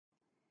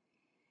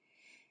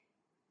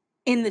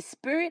In the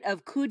spirit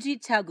of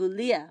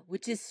Kujichagulia,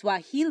 which is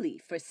Swahili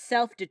for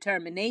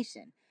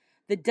self-determination,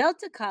 the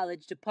Delta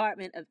College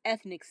Department of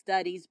Ethnic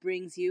Studies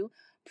brings you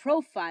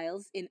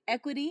Profiles in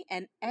Equity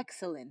and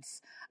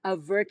Excellence, a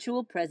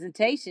virtual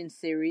presentation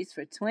series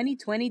for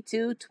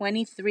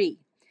 2022-23.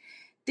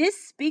 This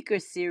speaker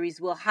series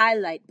will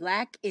highlight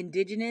Black,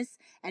 Indigenous,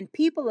 and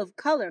people of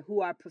color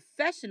who are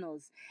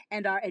professionals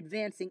and are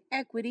advancing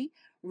equity,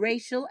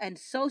 racial, and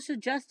social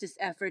justice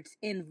efforts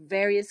in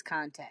various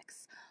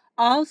contexts.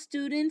 All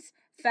students,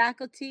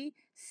 faculty,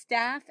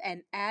 staff,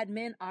 and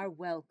admin are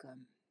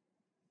welcome.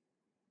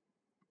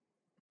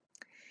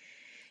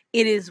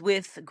 It is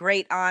with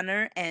great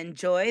honor and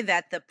joy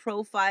that the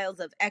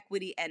Profiles of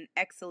Equity and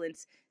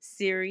Excellence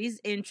series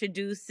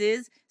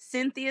introduces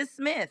Synthia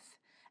Smith,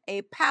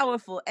 a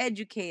powerful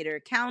educator,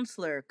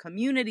 counselor,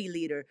 community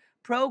leader,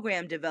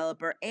 program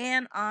developer,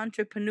 and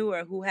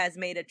entrepreneur who has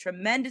made a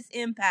tremendous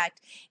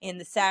impact in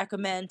the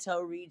Sacramento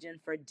region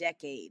for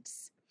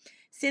decades.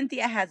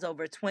 Synthia has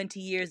over 20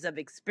 years of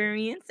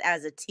experience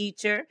as a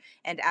teacher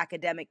and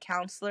academic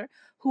counselor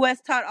who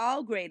has taught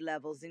all grade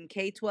levels in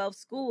K-12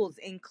 schools,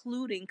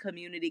 including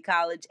community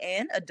college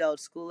and adult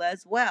school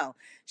as well.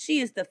 She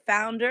is the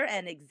founder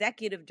and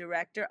executive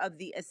director of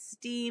the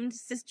esteemed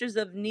Sisters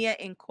of Nia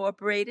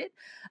Incorporated,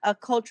 a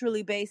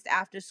culturally based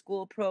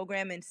after-school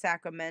program in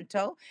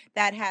Sacramento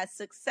that has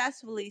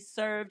successfully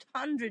served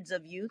hundreds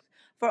of youth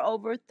for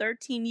over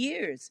 13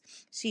 years.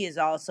 She is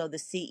also the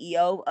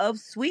CEO of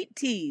Sweet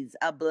Teas,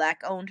 a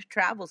Black-owned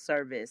travel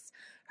service.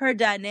 Her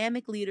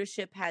dynamic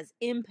leadership has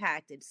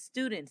impacted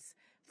students,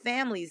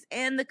 families,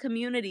 and the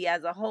community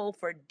as a whole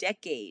for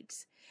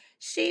decades.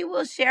 She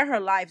will share her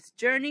life's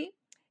journey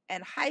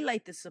and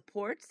highlight the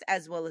supports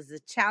as well as the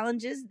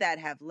challenges that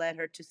have led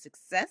her to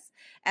success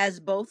as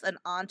both an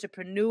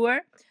entrepreneur,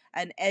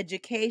 an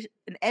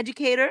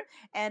educator,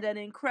 and an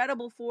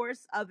incredible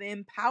force of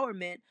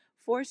empowerment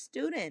for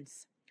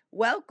students.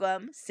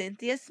 Welcome,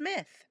 Synthia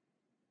Smith.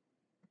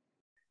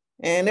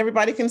 And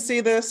everybody can see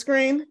the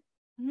screen?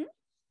 Mhm.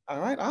 All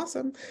right,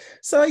 awesome.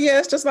 So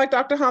yes, just like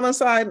Dr.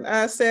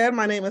 Homicide said,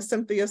 my name is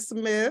Synthia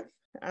Smith.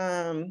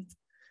 And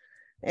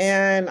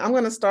I'm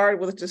going to start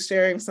with just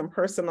sharing some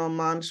personal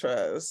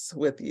mantras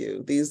with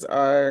you. These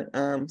are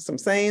some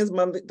sayings.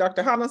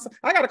 Dr. Homicide,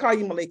 I got to call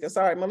you Malika.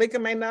 Sorry, Malika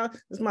may know.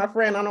 This is my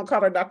friend. I don't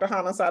call her Dr.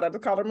 Homicide. I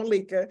just call her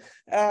Malika.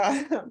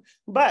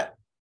 But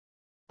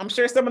I'm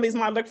sure some of these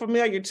might look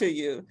familiar to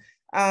you.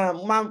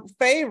 My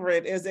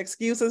favorite is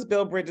excuses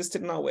build bridges to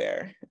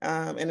nowhere.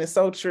 And it's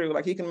so true.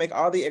 Like you can make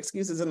all the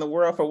excuses in the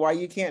world for why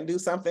you can't do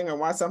something or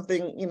why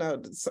something,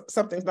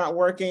 something's not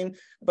working,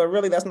 but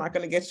really that's not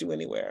going to get you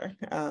anywhere.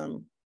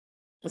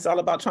 It's all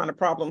about trying to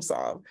problem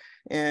solve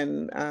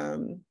and,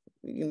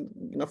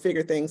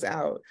 figure things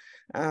out.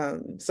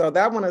 So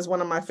that one is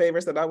one of my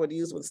favorites that I would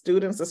use with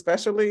students,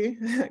 especially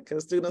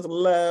because students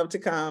love to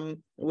come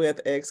with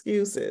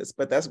excuses,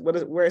 but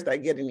where is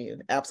that getting you?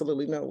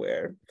 Absolutely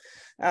nowhere.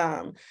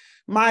 Another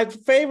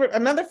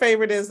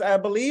favorite is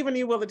believe and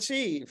you will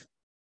achieve.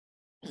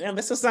 And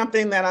this is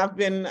something that I've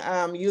been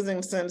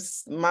using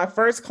since my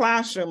first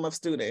classroom of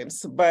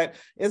students, but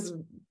it's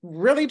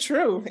really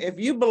true. If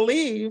you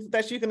believe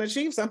that you can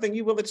achieve something,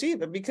 you will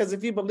achieve it, because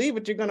if you believe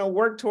it, you're going to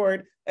work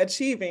toward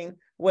achieving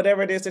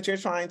whatever it is that you're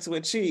trying to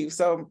achieve.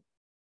 So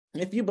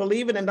if you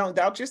believe it and don't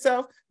doubt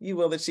yourself, you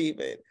will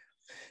achieve it.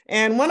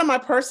 And one of my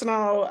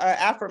personal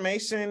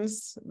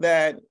affirmations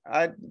that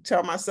I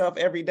tell myself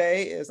every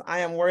day is I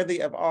am worthy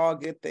of all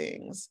good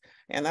things.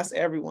 And that's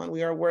everyone.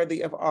 We are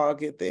worthy of all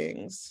good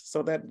things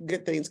so that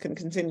good things can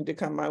continue to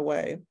come my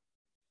way.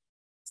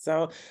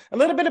 So a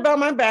little bit about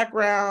my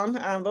background.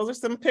 Those are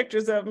some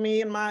pictures of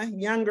me in my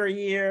younger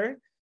year.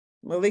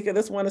 Malika,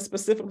 this one is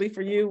specifically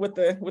for you with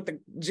the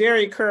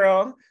Jerry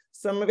curl.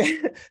 Some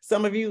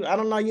of you, I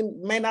don't know, you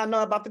may not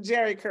know about the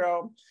Jerry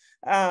curl.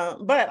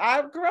 But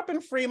I grew up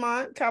in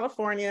Fremont,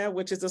 California,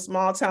 which is a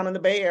small town in the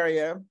Bay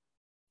Area.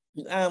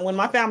 When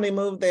my family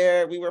moved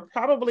there, we were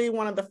probably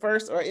one of the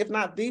first, or if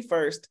not the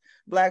first,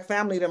 Black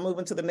family to move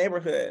into the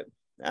neighborhood.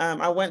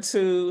 I went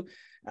to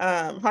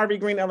Harvey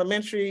Green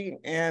Elementary,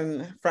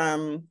 and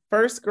from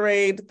first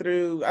grade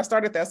through, I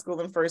started that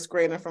school in first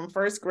grade, and from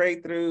first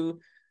grade through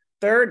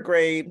third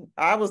grade,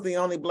 I was the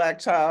only Black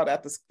child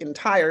at the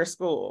entire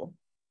school.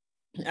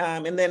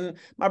 And then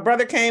my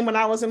brother came when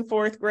I was in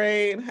fourth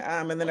grade,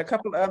 and then a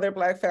couple of other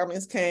Black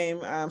families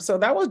came. So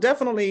that was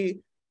definitely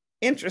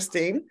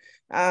interesting.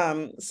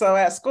 So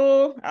at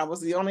school, I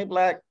was the only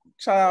Black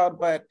child,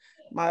 but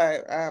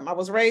I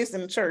was raised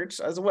in church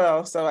as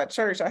well. So at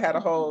church, I had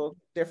a whole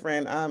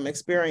different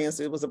experience.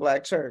 It was a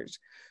Black church.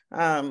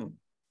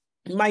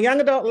 My young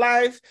adult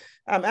life,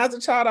 as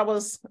a child, I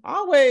was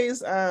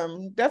always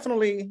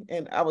definitely,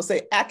 and I would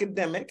say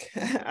academic.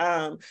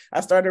 I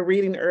started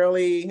reading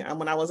early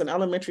when I was in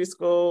elementary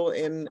school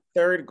in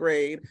third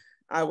grade.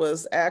 I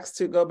was asked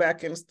to go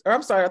back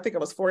I think I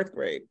was fourth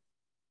grade.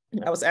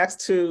 I was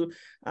asked to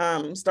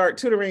start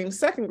tutoring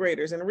second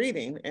graders in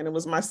reading. And it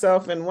was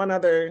myself and one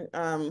other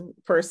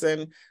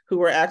person who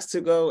were asked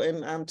to go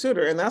and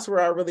tutor. And that's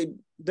where I really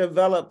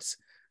developed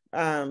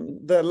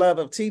the love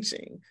of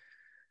teaching.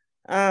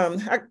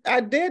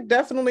 I did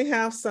definitely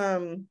have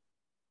some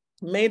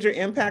major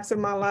impacts in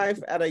my life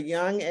at a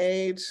young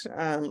age.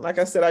 Like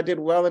I said, I did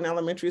well in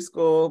elementary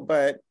school,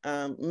 but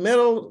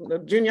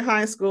junior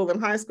high school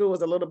and high school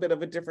was a little bit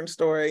of a different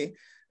story.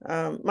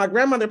 My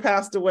grandmother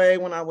passed away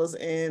when I was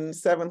in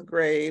 7th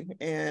grade,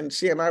 and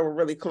she and I were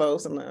really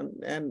close.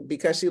 And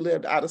because she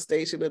lived out of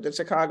state, she lived in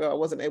Chicago, I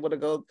wasn't able to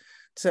go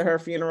to her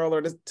funeral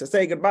or to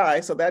say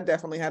goodbye. So that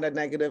definitely had a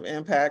negative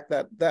impact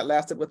that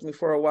lasted with me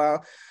for a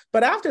while.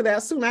 But after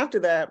that, soon after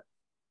that,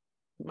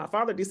 my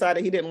father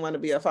decided he didn't want to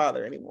be a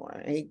father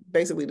anymore. And he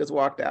basically just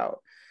walked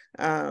out.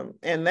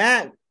 And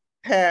that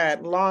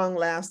had long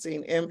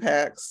lasting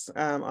impacts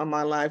on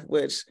my life,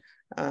 which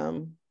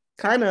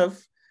kind of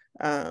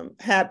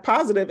had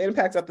positive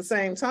impacts at the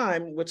same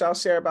time, which I'll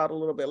share about a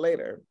little bit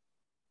later.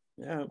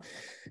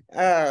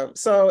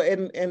 So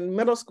in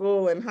middle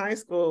school and high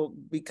school,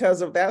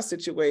 because of that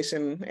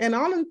situation, and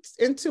on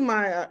into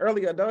my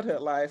early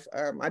adulthood life,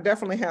 I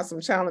definitely had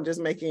some challenges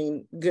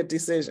making good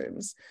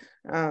decisions.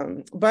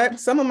 But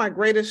some of my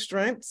greatest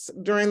strengths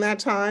during that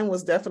time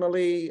was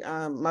definitely,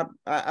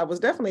 I was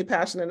definitely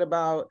passionate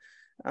about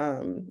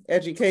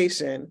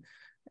education.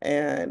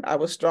 And I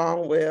was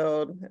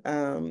strong-willed.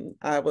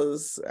 I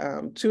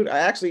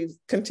actually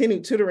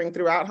continued tutoring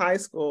throughout high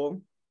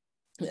school.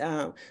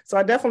 So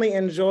I definitely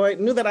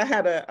knew that I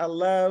had a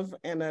love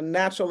and a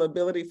natural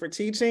ability for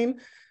teaching,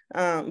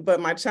 but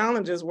my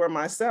challenges were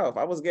myself.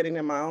 I was getting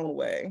in my own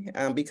way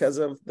because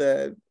of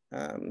the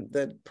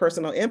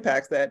personal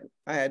impacts that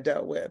I had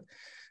dealt with.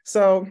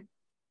 So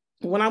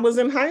when I was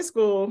in high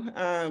school,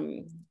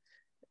 I'm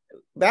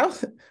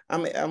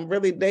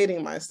really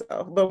dating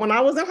myself, but when I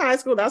was in high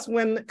school, that's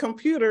when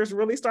computers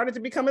really started to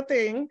become a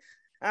thing.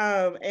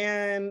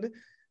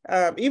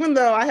 Even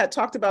though I had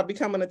talked about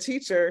becoming a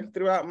teacher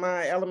throughout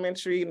my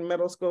elementary and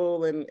middle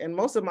school and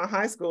most of my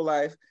high school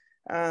life,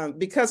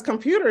 because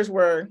computers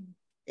were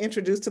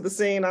introduced to the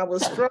scene, I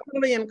was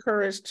strongly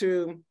encouraged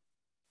to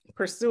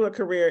pursue a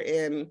career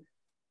in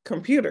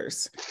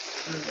computers.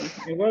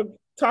 And we'll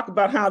talk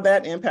about how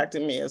that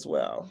impacted me as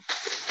well.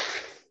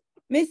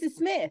 Mrs.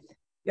 Smith.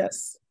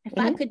 Yes. If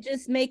I could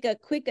just make a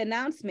quick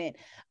announcement,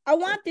 I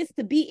want this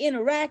to be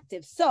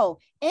interactive. So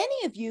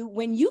any of you,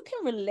 when you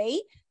can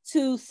relate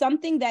to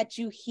something that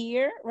you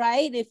hear,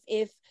 right? If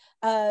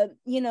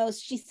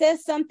she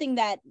says something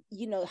that,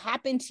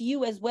 happened to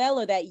you as well,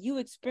 or that you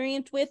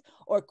experienced with,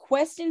 or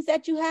questions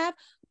that you have,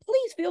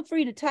 please feel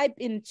free to type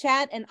in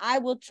chat, and I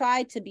will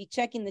try to be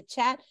checking the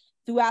chat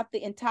throughout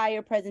the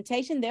entire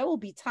presentation. There will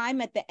be time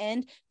at the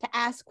end to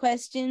ask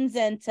questions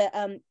and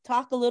to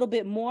talk a little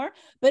bit more,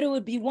 but it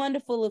would be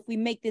wonderful if we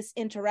make this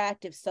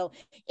interactive. So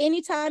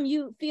anytime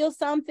you feel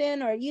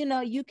something, or,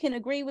 you can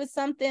agree with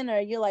something,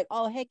 or you're like,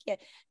 oh, heck yeah,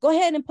 go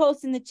ahead and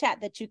post in the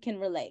chat that you can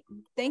relate.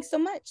 Thanks so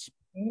much.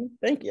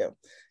 Thank you.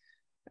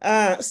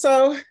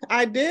 So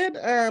I did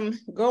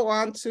go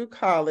on to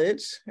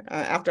college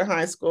after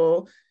high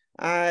school.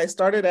 I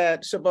started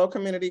at Chabot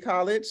Community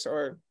College,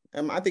 or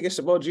I think it's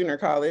Chabot Junior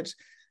College.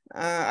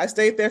 I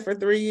stayed there for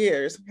 3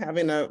 years,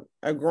 having a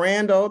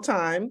grand old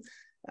time.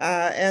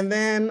 And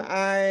then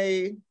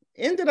I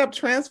ended up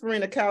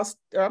transferring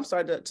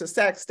to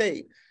Sac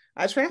State.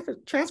 I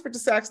transferred to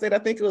Sac State, I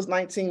think it was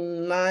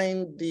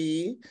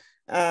 1990,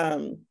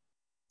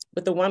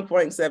 with the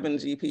 1.7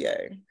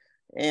 GPA.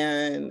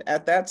 And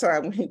at that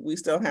time, we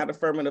still had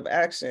affirmative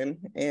action,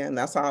 and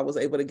that's how I was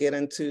able to get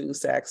into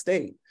Sac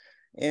State.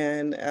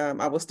 And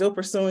I was still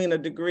pursuing a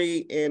degree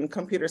in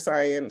computer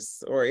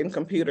science, or in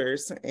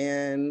computers.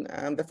 And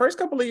the first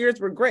couple of years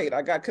were great.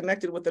 I got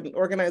connected with an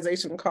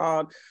organization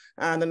called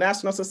the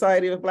National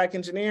Society of Black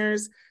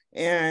Engineers,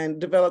 and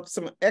developed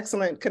some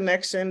excellent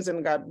connections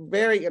and got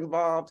very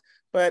involved.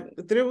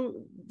 But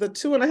through the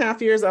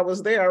 2.5 years I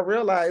was there, I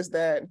realized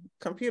that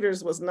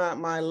computers was not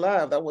my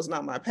love. That was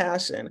not my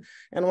passion.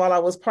 And while I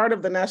was part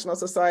of the National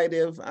Society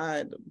of,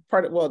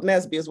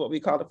 NSBE is what we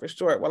called it for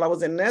short. While I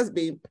was in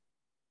NSBE,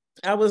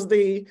 I was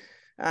the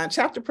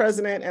chapter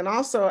president, and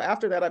also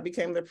after that, I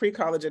became the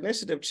pre-college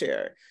initiative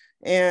chair.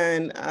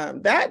 And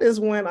that is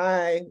when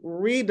I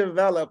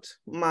redeveloped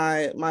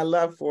my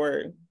love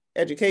for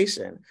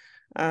education.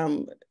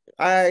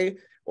 I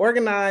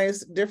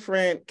organized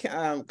different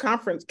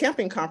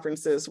camping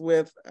conferences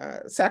with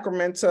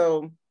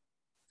Sacramento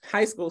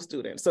high school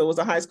students. So it was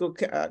a high school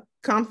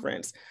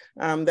conference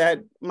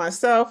that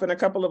myself and a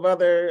couple of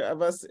other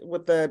of us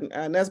with the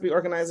NSBE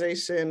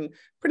organization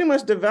pretty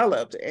much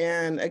developed.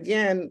 And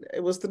again,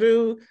 it was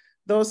through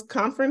those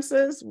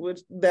conferences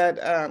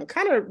that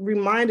kind of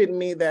reminded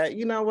me that,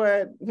 you know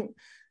what,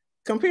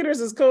 computers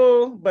is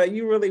cool, but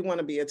you really want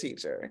to be a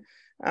teacher.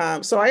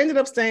 So I ended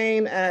up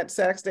staying at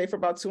Sac State for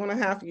about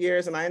 2.5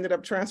 years, and I ended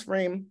up trying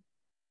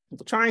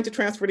to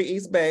transfer to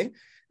East Bay.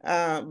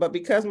 But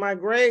because my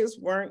grades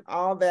weren't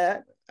all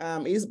that,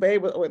 East Bay,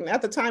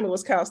 at the time it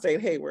was Cal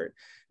State Hayward.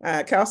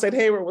 Cal State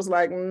Hayward was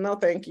like, no,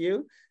 thank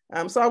you.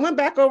 So I went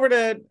back over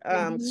to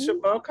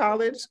Chabot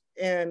College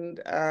and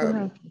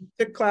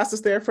took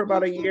classes there for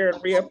about a year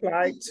and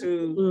reapplied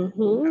to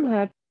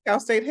Cal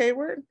State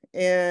Hayward,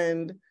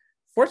 and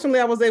fortunately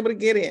I was able to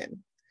get in.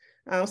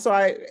 So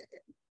I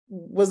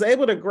was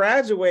able to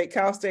graduate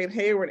Cal State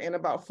Hayward in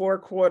about 4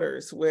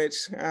 quarters,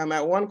 which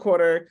during one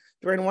quarter,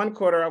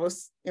 I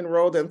was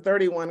enrolled in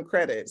 31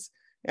 credits.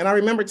 And I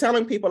remember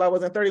telling people I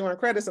was in 31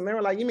 credits, and they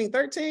were like, "You mean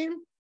 13?"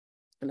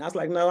 And I was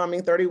like, "No, I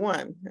mean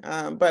 31."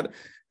 But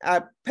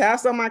I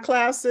passed on my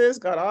classes,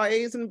 got all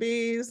A's and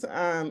B's,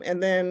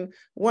 and then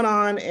went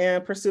on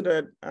and pursued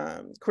a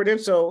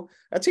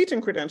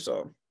teaching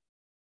credential,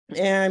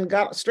 and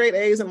got straight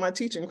A's in my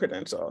teaching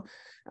credential.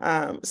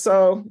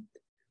 So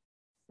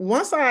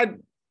once I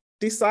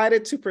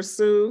decided to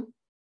pursue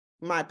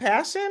my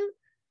passion,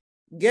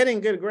 getting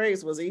good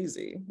grades was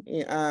easy.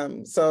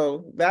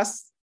 So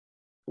that's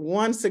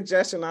one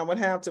suggestion I would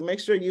have, to make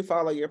sure you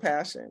follow your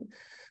passion.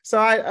 So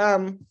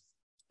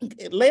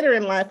later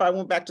in life, I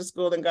went back to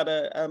school and got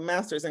a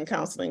master's in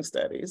counseling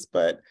studies,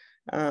 but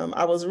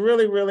I was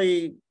really,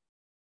 really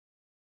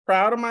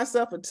proud of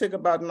myself. It took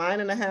about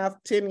 9.5,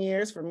 10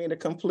 years for me to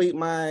complete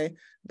my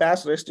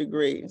bachelor's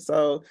degree.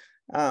 So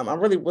I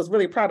was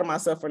really proud of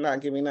myself for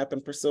not giving up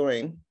and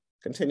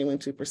continuing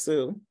to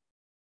pursue.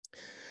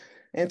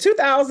 In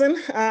 2000,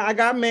 I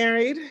got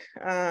married.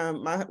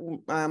 My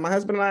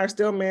husband and I are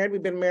still married.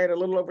 We've been married a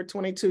little over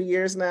 22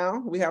 years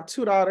now. We have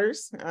 2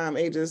 daughters,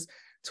 ages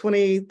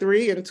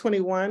 23 and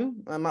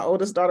 21. My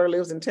oldest daughter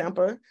lives in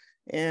Tampa,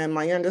 and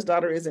my youngest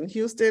daughter is in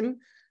Houston.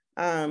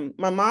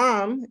 My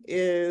mom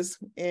is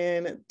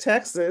in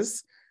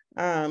Texas.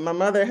 My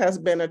mother has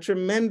been a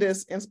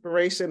tremendous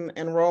inspiration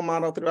and role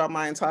model throughout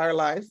my entire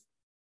life.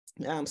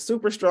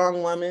 Super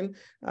strong woman.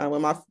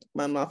 When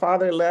my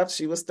father left,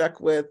 she was stuck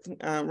with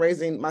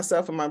raising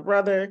myself and my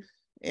brother,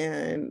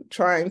 and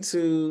trying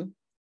to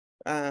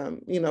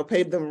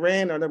pay the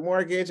rent or the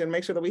mortgage and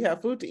make sure that we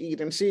have food to eat.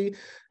 And she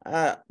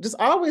just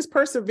always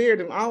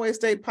persevered and always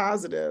stayed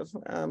positive.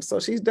 So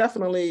she's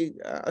definitely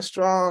a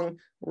strong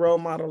role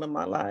model in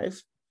my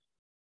life.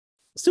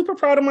 Super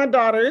proud of my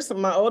daughters.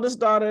 My oldest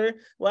daughter,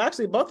 well,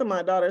 actually, both of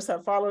my daughters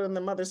have followed in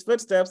their mother's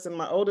footsteps, and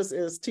my oldest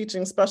is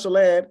teaching special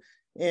ed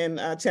in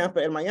Tampa,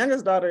 and my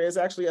youngest daughter is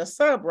actually a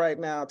sub right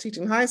now,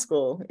 teaching high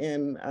school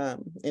in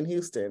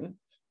Houston.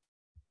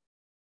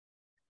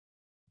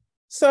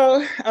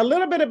 So a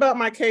little bit about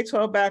my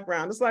K-12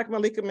 background. Just like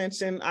Malika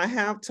mentioned, I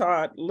have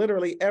taught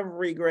literally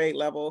every grade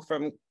level,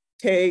 from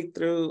K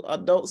through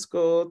adult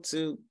school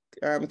to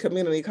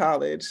community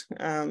college.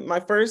 My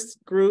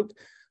first group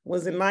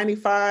was in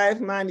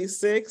 95,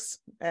 96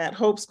 at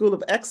Hope School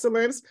of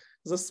Excellence. It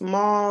was a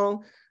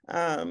small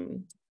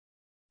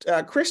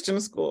Christian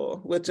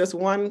school with just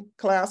 1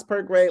 class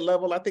per grade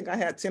level. I think I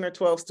had 10 or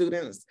 12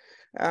 students,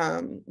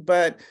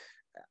 but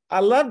I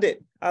loved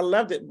it.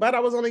 But I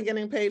was only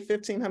getting paid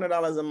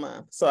 $1,500 a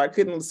month, so I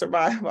couldn't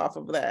survive off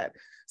of that.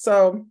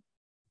 So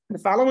the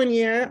following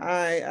year,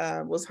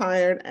 I was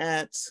hired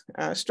at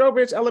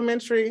Strobridge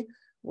Elementary,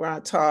 where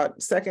I taught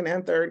 2nd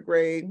and 3rd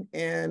grade.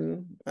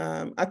 And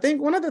I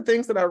think one of the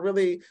things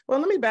that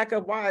let me back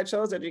up why I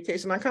chose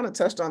education. I kind of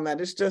touched on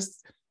that.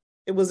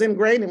 It was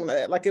ingrained in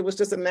me, like it was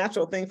just a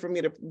natural thing for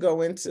me to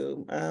go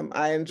into.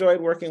 I enjoyed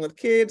working with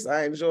kids.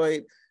 I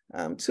enjoyed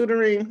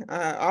tutoring.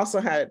 I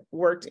also had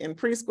worked in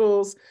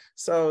preschools.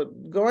 So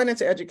going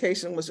into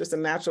education was just a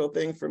natural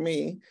thing for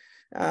me.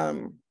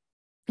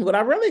 What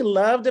I really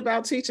loved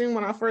about teaching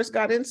when I first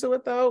got into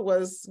it, though,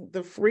 was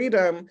the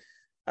freedom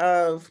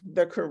of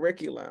the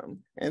curriculum.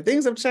 And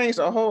things have changed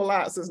a whole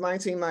lot since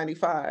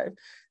 1995.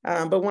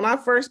 But when I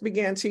first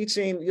began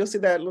teaching, you'll see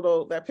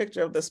that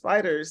picture of the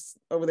spiders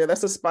over there.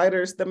 That's a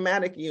spiders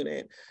thematic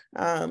unit.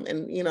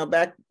 And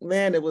back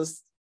then it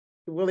was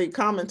really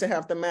common to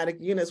have thematic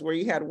units where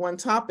you had one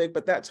topic,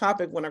 but that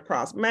topic went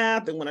across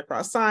math and went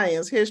across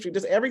science, history,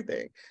 just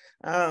everything.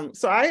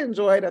 So I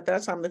enjoyed at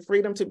that time the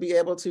freedom to be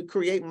able to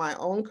create my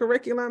own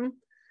curriculum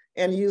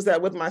and use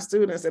that with my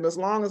students. And as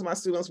long as my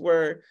students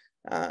were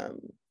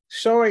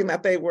showing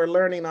that they were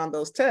learning on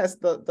those tests,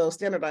 those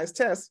standardized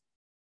tests,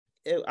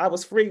 I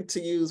was free to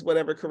use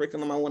whatever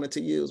curriculum I wanted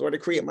to use, or to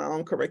create my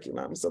own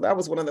curriculum. So that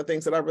was one of the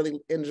things that I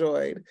really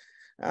enjoyed.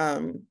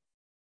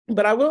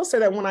 But I will say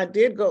that when I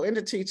did go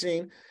into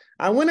teaching,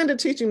 I went into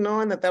teaching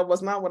knowing that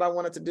was not what I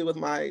wanted to do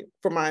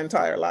for my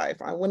entire life.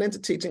 I went into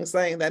teaching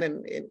saying that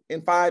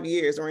in 5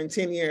 years or in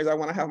 10 years, I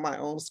want to have my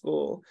own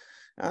school.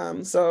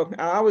 So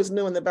I always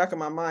knew in the back of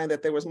my mind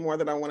that there was more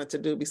that I wanted to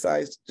do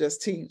besides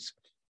just teach.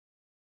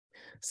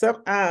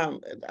 So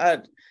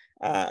I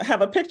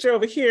have a picture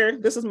over here.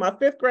 This is my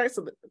 5th grade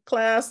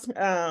class.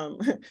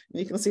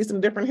 You can see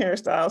some different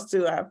hairstyles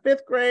too. I have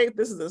 5th grade.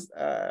 This is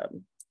a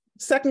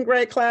 2nd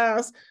grade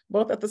class,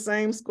 both at the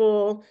same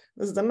school.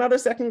 This is another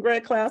 2nd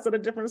grade class at a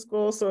different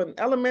school. So in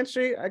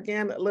elementary,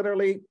 again,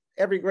 literally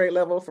every grade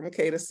level from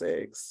K to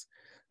 6.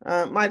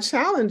 My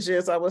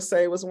challenges, I would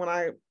say, was when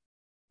I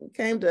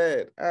came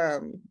to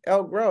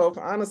Elk Grove,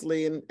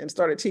 honestly, and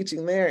started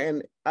teaching there.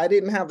 And I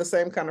didn't have the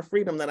same kind of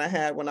freedom that I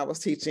had when I was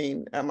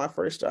teaching at my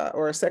first job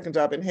or a second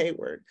job in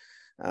Hayward.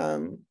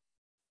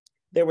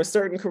 There was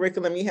certain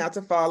curriculum you had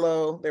to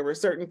follow. There were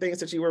certain things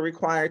that you were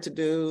required to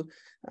do.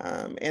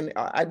 And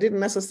I didn't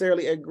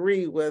necessarily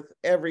agree with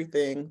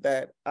everything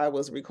that I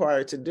was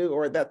required to do,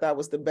 or that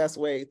was the best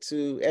way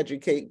to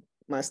educate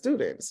my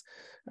students.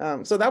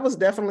 So that was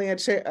definitely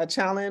a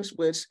challenge,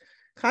 which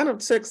kind of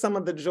took some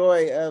of the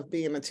joy of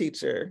being a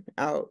teacher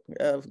out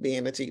of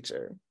being a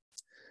teacher.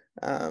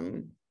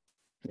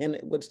 And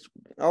which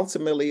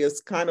ultimately is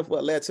kind of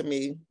what led to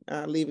me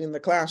leaving the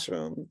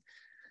classroom.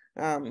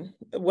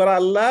 What I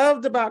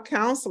loved about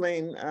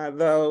counseling,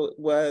 though,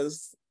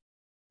 was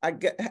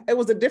it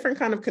was a different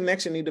kind of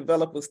connection you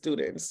develop with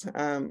students.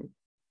 And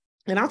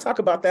I'll talk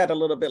about that a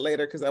little bit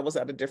later because I was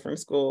at a different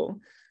school.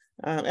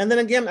 And then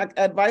again,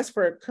 advice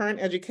for current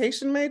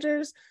education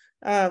majors.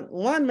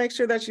 One, make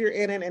sure that you're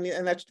in it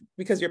and that's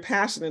because you're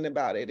passionate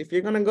about it. If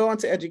you're going to go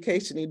into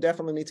education, you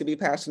definitely need to be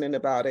passionate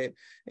about it.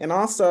 And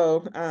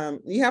also,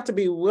 you have to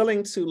be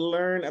willing to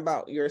learn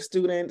about your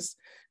students,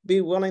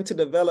 be willing to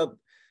develop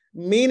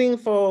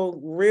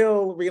meaningful,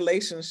 real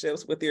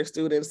relationships with your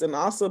students, and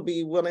also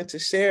be willing to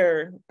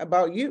share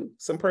about you,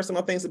 some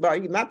personal things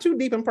about you, not too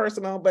deep and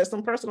personal, but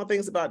some personal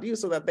things about you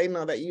so that they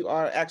know that you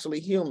are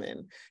actually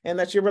human and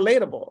that you're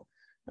relatable.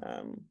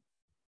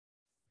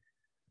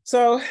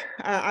 So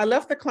I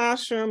left the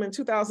classroom in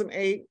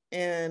 2008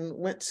 and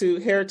went to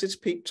Heritage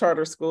Peak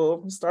Charter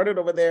School, started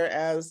over there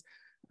as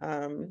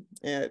a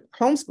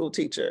homeschool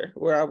teacher,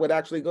 where I would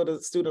actually go to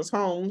students'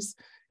 homes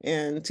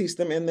and teach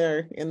them in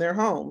their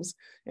homes.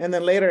 And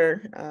then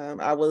later,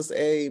 I was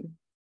a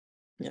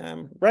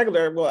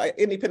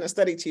independent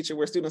study teacher,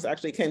 where students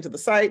actually came to the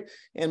site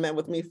and met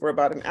with me for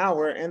about an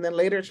hour, and then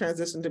later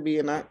transitioned to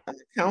being a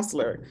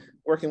counselor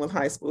working with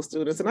high school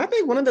students. And I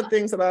think one of the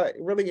things that I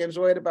really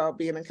enjoyed about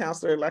being a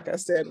counselor, like I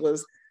said,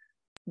 was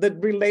the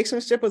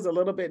relationship was a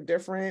little bit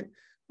different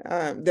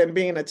than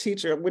being a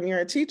teacher. When you're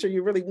a teacher,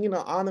 you really,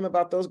 on them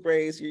about those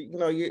grades.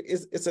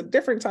 It's a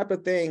different type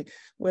of thing.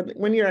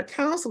 When you're a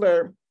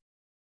counselor,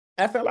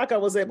 I felt like I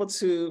was able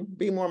to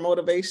be more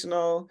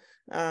motivational,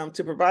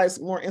 to provide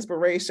more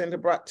inspiration,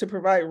 to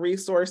provide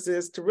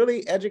resources, to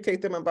really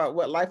educate them about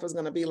what life was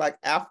going to be like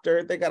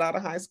after they got out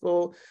of high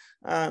school.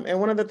 And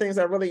one of the things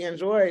I really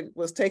enjoyed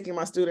was taking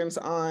my students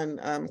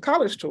on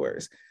college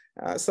tours.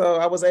 So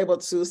I was able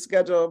to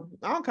schedule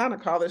all kinds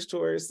of college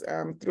tours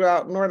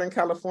throughout Northern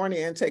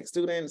California and take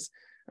students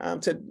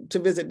to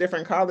visit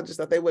different colleges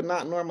that they would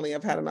not normally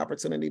have had an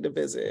opportunity to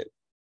visit.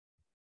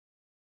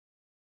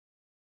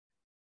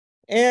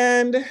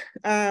 And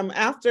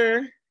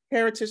after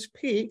Heritage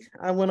Peak,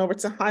 I went over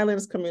to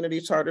Highlands Community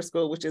Charter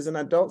School, which is an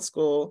adult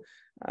school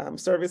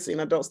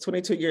servicing adults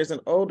 22 years and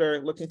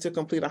older looking to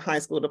complete a high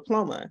school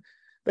diploma.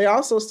 They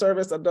also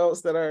service adults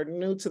that are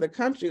new to the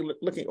country,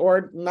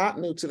 or not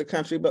new to the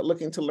country, but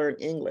looking to learn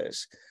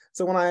English.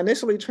 So when I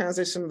initially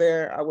transitioned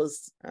there, I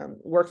was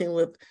working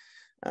with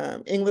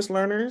English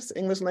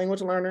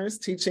language learners,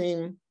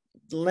 teaching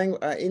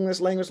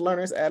English language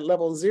learners at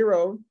level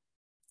 0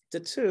 to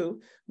 2,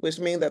 which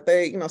means that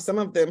they, some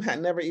of them had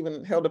never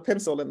even held a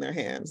pencil in their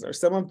hands, or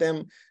some of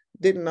them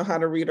didn't know how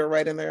to read or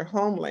write in their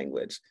home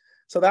language.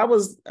 So that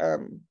was a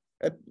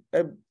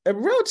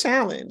real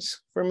challenge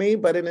for me,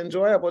 but an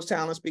enjoyable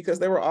challenge because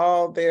they were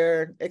all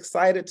there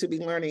excited to be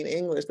learning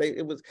English.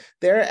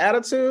 Their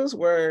attitudes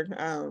were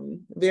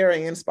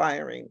very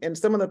inspiring, and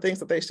some of the things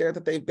that they shared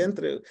that they've been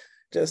through,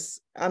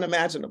 just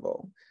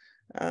unimaginable.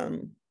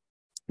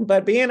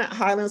 But being at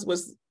Highlands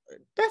was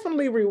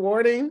definitely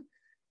rewarding.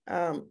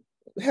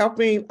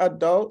 Helping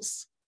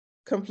adults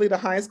complete a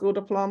high school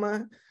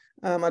diploma,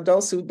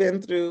 adults who've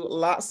been through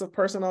lots of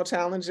personal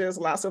challenges,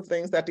 lots of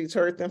things that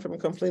deterred them from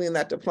completing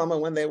that diploma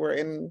when they were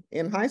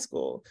in high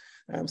school.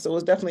 So it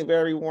was definitely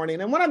very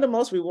rewarding. And one of the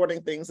most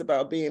rewarding things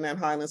about being at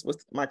Highlands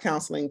was my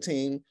counseling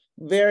team,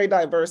 very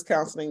diverse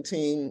counseling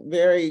team,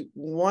 very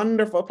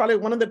wonderful, probably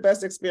one of the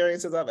best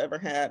experiences I've ever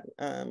had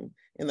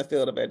in the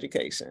field of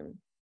education.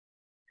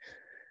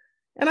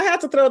 And I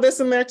had to throw this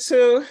in there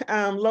too,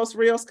 Los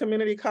Rios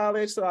Community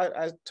College. So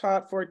I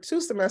taught for 2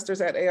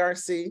 semesters at ARC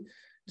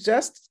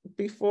just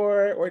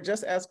before or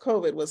just as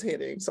COVID was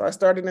hitting. So I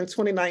started in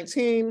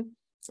 2019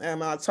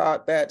 and I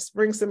taught that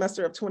spring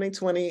semester of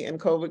 2020, and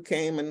COVID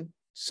came and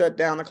shut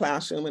down the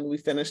classroom, and we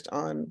finished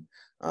on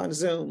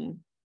Zoom.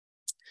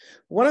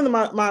 One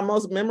of my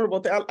most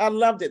memorable things, I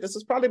loved it. This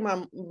was probably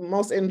my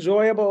most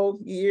enjoyable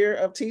year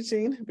of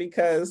teaching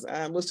because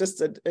it was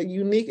just a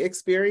unique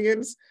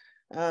experience.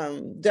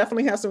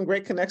 Definitely have some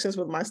great connections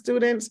with my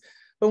students.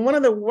 But one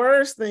of the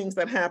worst things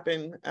that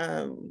happened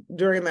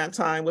during that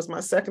time was my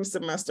second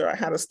semester. I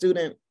had a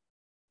student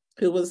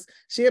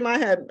she and I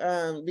had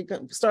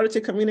started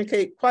to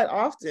communicate quite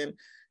often.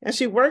 And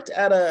she worked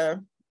at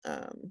a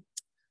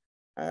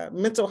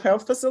mental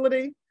health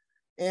facility.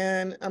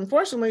 And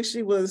unfortunately,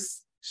 she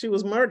was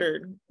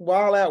murdered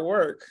while at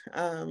work.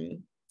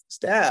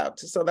 Stabbed.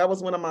 So that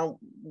was one of my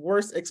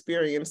worst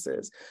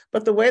experiences.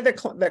 But the way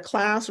that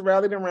class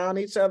rallied around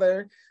each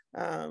other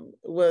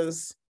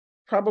was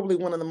probably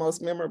one of the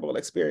most memorable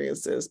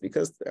experiences,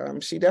 because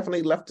she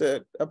definitely left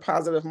a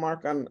positive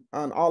mark on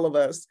all of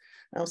us.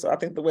 So I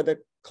think the way the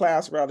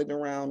class rallied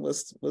around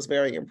was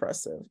very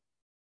impressive.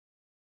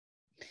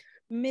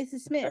 Mrs.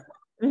 Smith,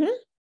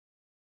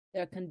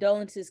 there are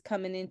condolences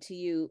coming into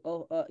you,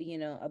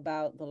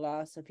 about the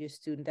loss of your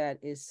student. That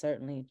is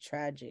certainly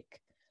tragic.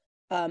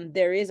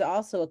 There is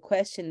also a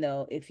question,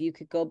 though, if you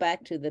could go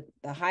back to the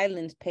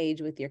Highlands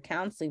page with your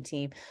counseling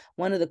team.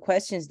 One of the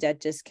questions that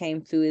just came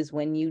through is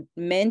when you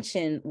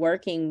mentioned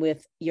working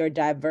with your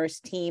diverse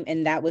team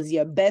and that was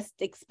your best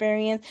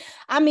experience.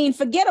 I mean,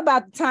 forget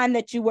about the time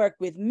that you worked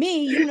with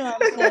me, you know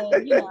what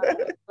I'm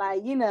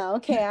saying?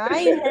 Okay, I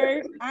ain't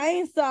hurt, I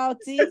ain't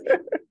salty.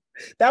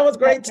 That was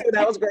great too.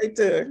 That was great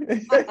too.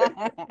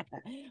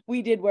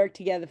 We did work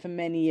together for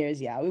many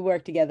years. Yeah, we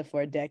worked together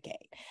for a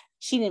decade.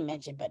 She didn't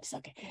mention, but it's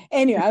okay.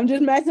 Anyway, I'm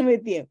just messing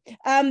with you.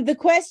 The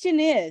question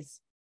is,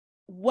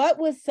 what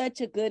was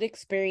such a good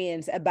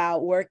experience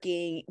about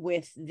working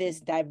with this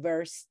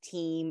diverse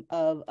team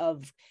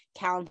of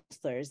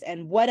counselors?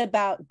 And what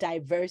about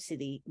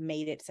diversity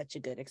made it such a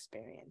good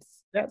experience?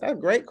 That's a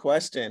great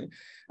question.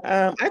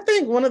 I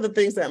think one of the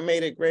things that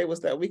made it great was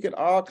that we could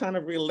all kind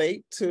of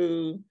relate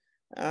to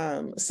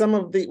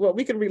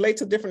we could relate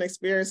to different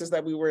experiences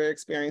that we were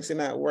experiencing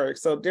at work.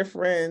 So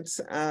different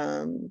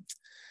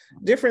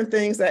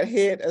things that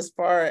hit as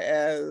far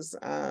as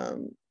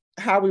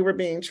how we were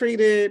being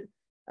treated,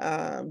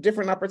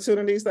 different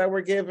opportunities that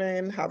were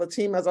given, how the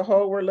team as a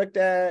whole were looked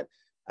at,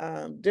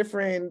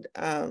 different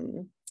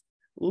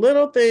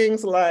little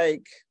things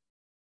like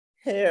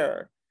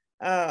hair.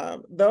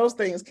 Those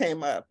things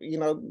came up.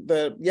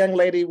 The young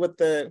lady with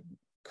the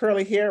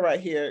curly hair right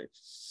here,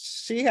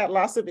 she had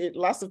lots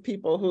of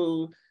people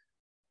who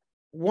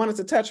wanted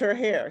to touch her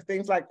hair,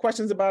 things like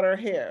questions about her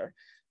hair.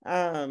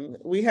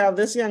 We have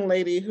this young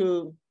lady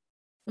who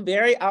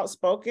very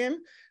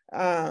outspoken.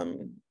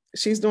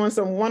 She's doing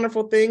some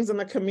wonderful things in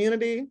the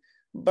community,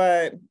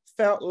 but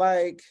felt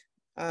like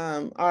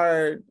at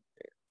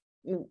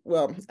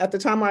the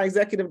time, our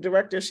executive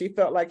director, she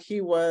felt like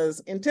he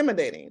was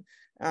intimidating.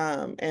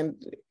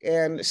 And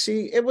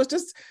it was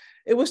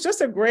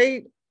just a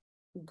great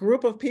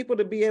group of people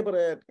to be able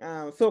to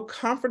feel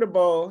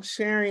comfortable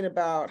sharing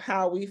about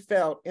how we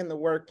felt in the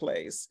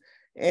workplace,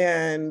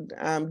 and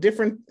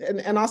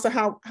also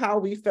how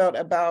we felt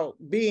about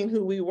being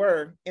who we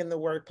were in the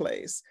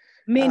workplace.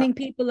 Meaning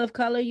people of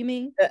color, you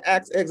mean?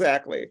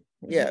 Exactly.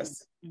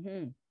 Yes.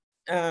 Mm-hmm.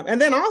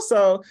 And then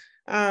also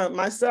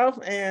myself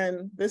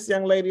and this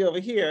young lady over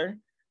here.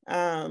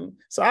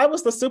 So I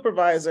was the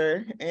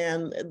supervisor,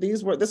 and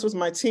this was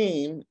my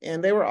team,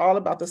 and they were all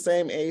about the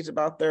same age,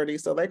 about 30.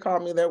 So they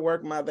called me their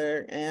work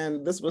mother,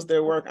 and this was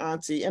their work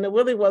auntie. And it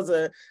really was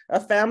a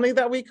family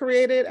that we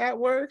created at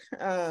work.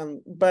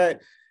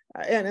 But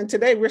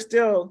today we're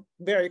still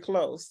very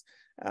close.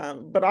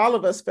 But all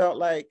of us felt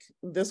like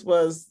this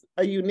was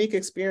a unique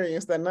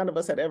experience that none of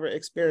us had ever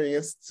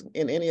experienced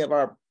in any of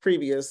our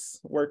previous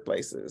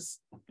workplaces.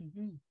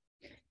 Mm-hmm.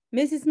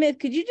 Mrs. Smith,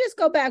 could you just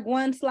go back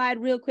one slide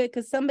real quick?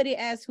 Because somebody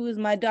asked who is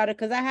my daughter.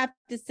 Because I have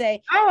to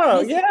say,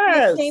 Mrs.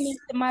 Yes, Smith came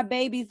into my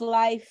baby's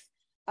life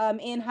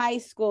in high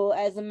school,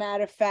 as a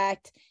matter of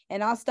fact,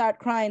 and I'll start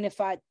crying if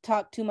I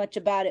talk too much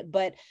about it.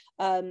 But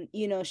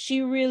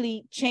she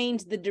really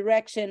changed the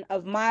direction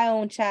of my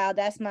own child.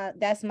 That's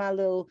my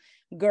little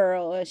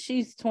girl.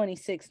 She's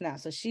 26 now,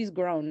 so she's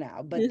grown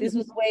now. But this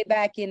was way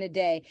back in the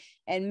day.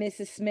 And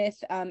Mrs.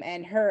 Smith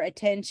and her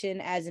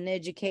attention as an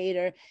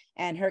educator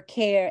and her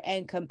care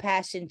and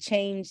compassion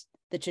changed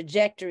the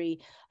trajectory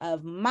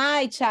of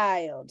my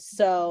child.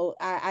 So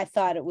I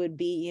thought it would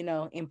be,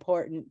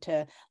 important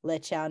to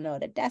let y'all know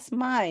that that's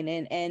mine.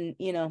 And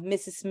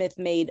Mrs. Smith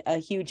made a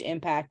huge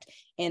impact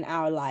in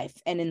our life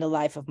and in the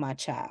life of my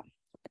child.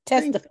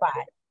 Testify.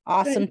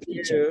 Awesome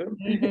teacher.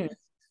 Mm-hmm.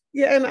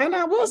 Yeah, and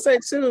I will say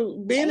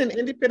too, being an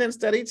independent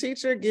study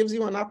teacher gives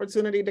you an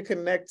opportunity to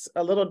connect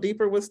a little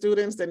deeper with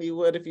students than you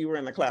would if you were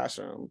in the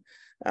classroom,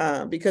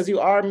 because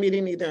you are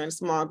meeting either in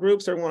small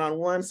groups or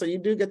one-on-one, so you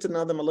do get to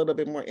know them a little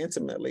bit more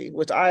intimately,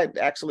 which I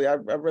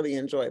really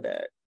enjoy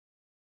that.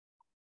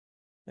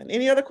 And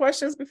any other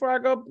questions before I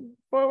go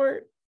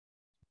forward?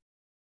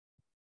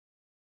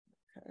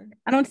 Okay.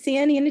 I don't see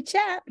any in the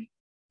chat.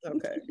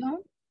 Okay.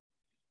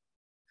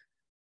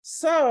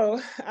 So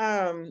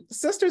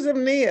Sisters of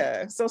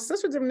Nia. So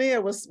Sisters of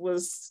Nia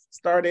was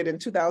started in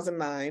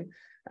 2009.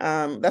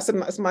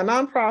 It's my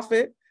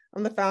nonprofit.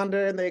 I'm the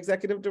founder and the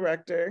executive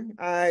director.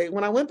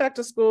 When I went back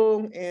to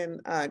school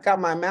and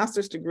got my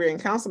master's degree in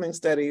counseling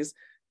studies,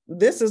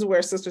 this is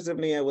where Sisters of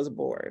Nia was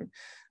born.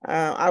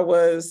 I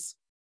was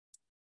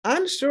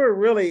unsure,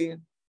 really.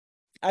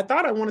 I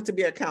thought I wanted to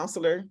be a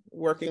counselor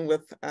working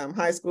with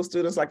high school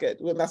students,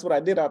 that's what I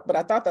did. But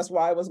I thought that's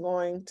why I was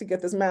going to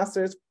get this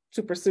master's,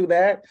 to pursue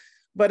that.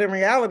 But in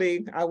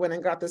reality, I went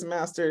and got this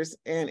master's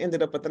and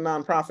ended up with a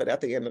nonprofit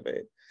at the end of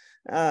it.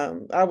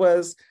 I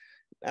was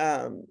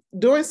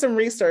doing some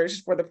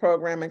research for the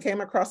program and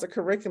came across a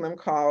curriculum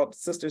called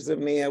Sisters of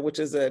Nia, which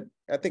is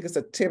I think it's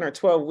a 10 or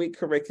 12-week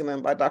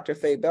curriculum by Dr.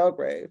 Faye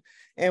Belgrave.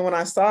 And when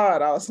I saw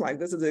it, I was like,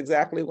 this is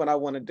exactly what I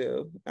want to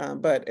do.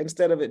 But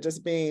instead of it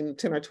just being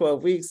 10 or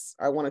 12 weeks,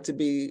 I want it to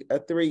be a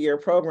 3-year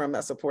program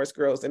that supports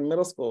girls in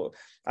middle school.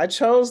 I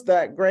chose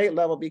that grade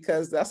level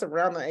because that's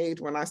around the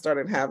age when I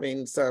started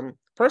having some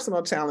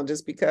personal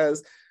challenges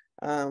because,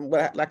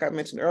 like I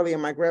mentioned earlier,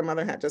 my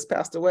grandmother had just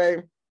passed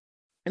away.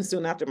 And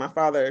soon after, my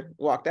father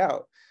walked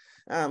out.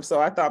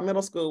 So I thought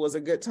middle school was a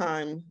good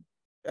time,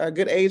 a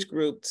good age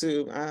group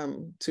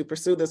to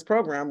pursue this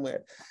program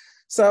with.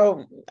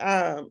 So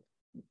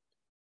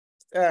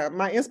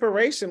my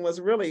inspiration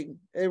was really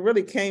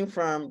came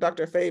from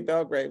Dr. Faye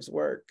Belgrave's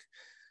work.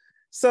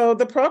 So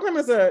the program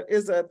is a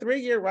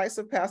 3-year rites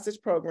of passage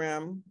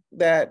program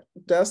that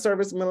does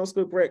service middle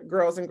school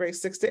girls in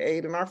grades 6 to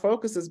 8. And our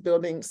focus is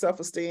building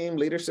self-esteem,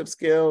 leadership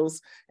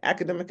skills,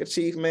 academic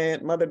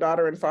achievement,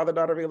 mother-daughter and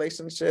father-daughter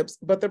relationships.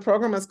 But the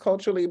program is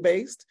culturally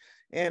based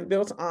and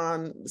built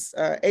on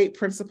 8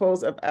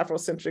 principles of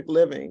Afrocentric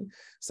living.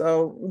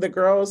 So the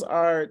girls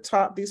are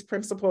taught these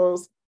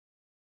principles,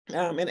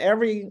 and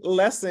every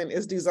lesson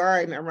is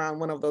designed around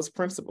one of those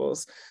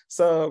principles.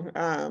 So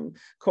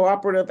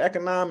cooperative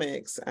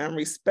economics,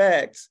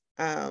 respect,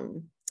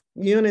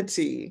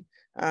 unity,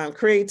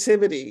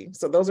 creativity.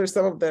 So those are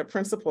some of the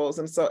principles.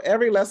 And so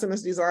every lesson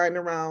is designed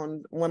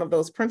around one of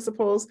those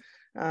principles.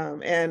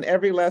 And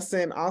every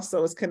lesson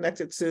also is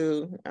connected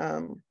to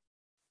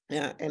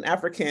an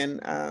African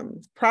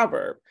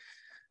proverb.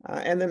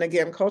 And then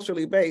again,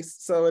 culturally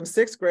based. So in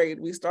 6th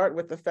grade, we start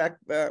with the fact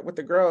that with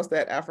the girls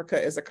that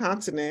Africa is a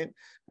continent.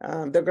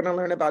 They're going to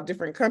learn about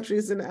different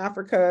countries in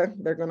Africa.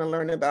 They're going to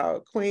learn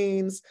about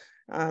queens.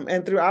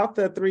 And throughout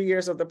the 3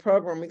 years of the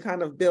program, we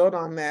kind of build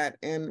on that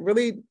and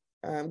really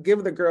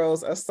give the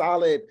girls a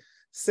solid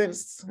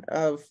sense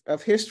of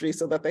history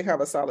so that they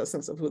have a solid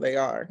sense of who they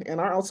are. And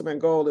our ultimate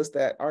goal is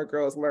that our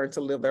girls learn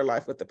to live their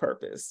life with a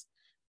purpose.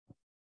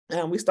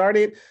 And we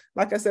started,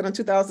 like I said, in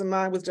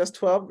 2009 with just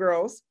 12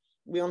 girls.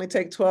 We only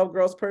take 12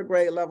 girls per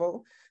grade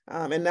level.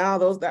 And now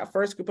that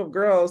first group of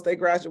girls, they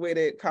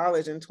graduated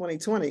college in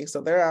 2020. So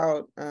they're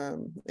out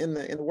in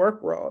the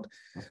work world.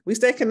 We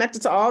stay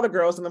connected to all the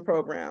girls in the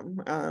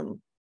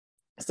program.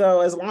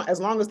 So as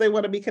long as they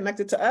want to be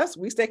connected to us,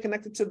 we stay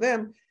connected to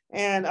them.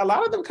 And a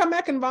lot of them come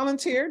back and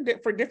volunteer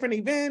for different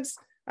events.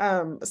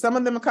 Some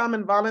of them come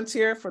and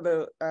volunteer for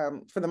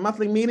the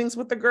monthly meetings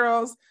with the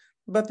girls.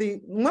 But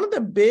one of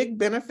the big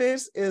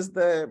benefits is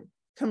the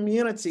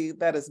community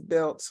that is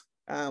built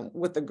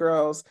with the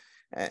girls.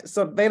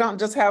 So they don't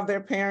just have their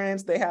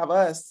parents, they have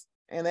us,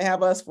 and they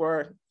have us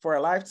for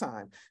a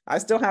lifetime. I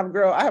have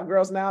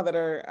girls now that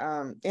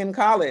are in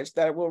college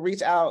that will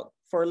reach out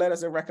for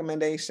letters of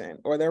recommendation,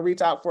 or they'll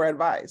reach out for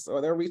advice,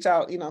 or they'll reach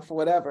out, for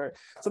whatever.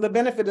 So the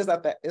benefit is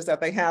that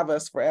they have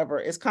us forever.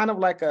 It's kind of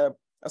like a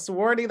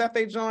sorority that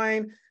they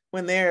join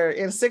when they're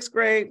in 6th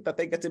grade that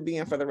they get to be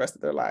in for the rest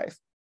of their life.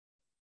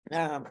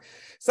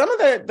 Some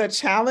of the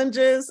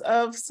challenges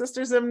of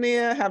Sisters of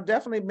Nia have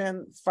definitely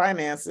been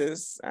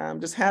finances,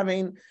 just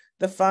having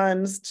the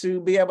funds to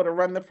be able to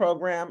run the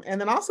program and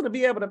then also to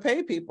be able to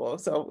pay people.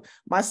 So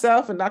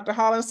myself and Dr.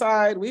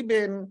 Hollenside, we've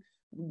been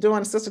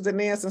doing Sisters of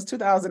Nia since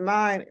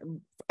 2009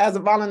 as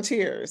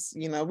volunteers.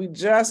 We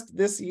just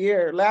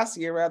last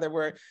year rather,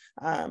 we're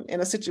in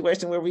a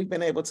situation where we've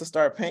been able to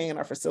start paying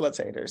our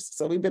facilitators.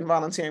 So we've been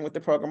volunteering with the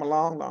program a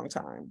long, long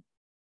time.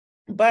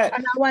 But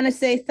and I want to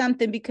say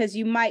something because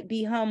you might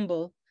be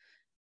humble.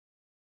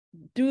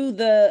 Through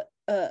the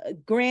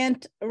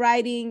grant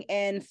writing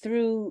and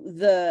through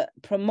the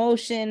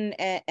promotion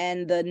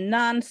and the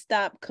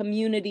nonstop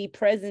community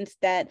presence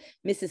that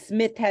Mrs.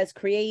 Smith has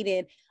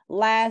created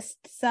last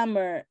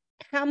summer,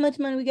 how much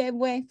money we gave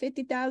away?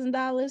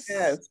 $50,000?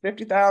 Yes,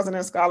 $50,000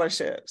 in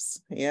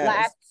scholarships. Yes.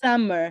 Last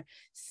summer.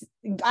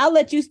 I'll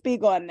let you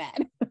speak on that.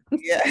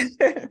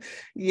 Yeah.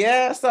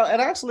 Yeah. So,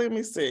 and actually, let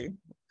me see,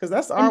 because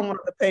that's on one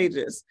of the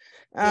pages.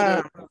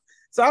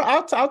 So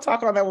I'll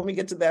talk on that when we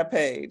get to that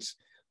page.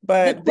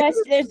 But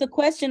there's the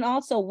question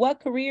also,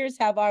 what careers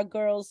have our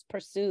girls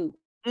pursued?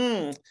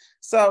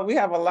 So we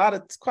have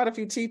quite a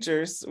few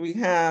teachers. We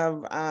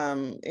have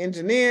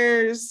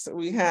engineers.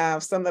 We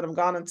have some that have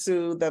gone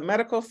into the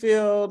medical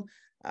field.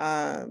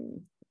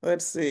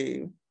 Let's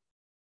see.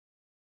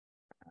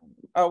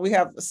 We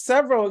have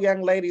several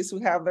young ladies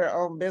who have their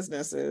own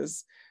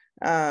businesses.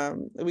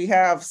 We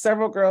have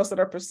several girls that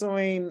are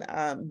pursuing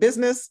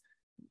business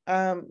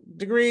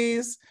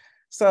degrees.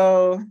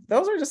 So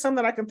those are just some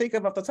that I can think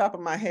of off the top of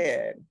my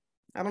head.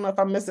 I don't know if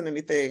I'm missing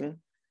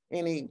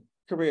any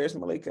careers,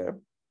 Malika.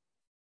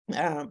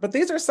 But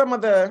these are some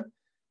of the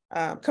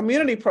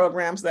community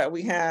programs that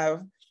we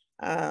have.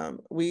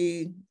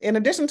 In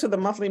addition to the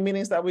monthly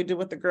meetings that we do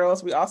with the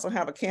girls, we also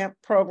have a camp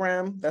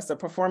program that's a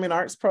performing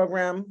arts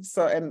program.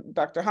 So, and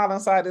Dr.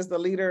 Hollenside is the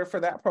leader for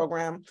that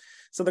program.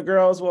 So the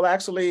girls will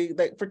actually,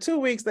 for 2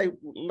 weeks, they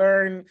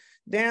learn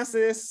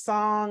dances,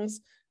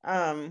 songs.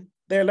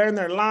 They learn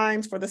their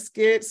lines for the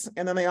skits,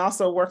 and then they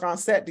also work on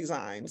set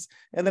designs.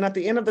 And then at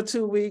the end of the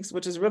 2 weeks,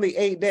 which is really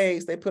 8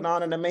 days, they put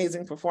on an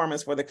amazing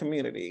performance for the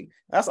community.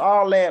 That's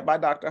all led by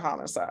Dr.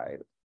 Hollenside.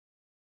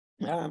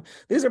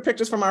 These are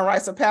pictures from our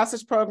Rites of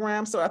Passage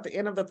program. So at the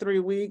end of the 3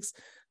 weeks,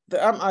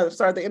 the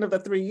end of the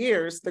 3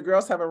 years, the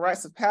girls have a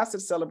Rites of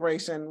Passage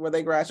celebration where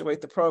they graduate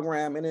the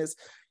program. And it's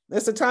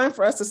a time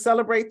for us to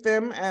celebrate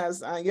them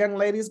as young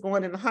ladies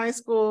going into high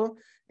school,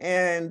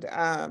 and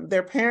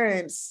their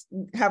parents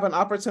have an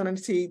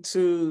opportunity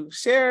to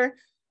share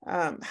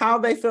how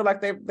they feel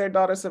like their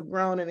daughters have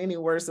grown in any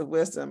words of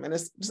wisdom. And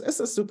it's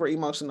a super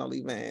emotional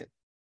event.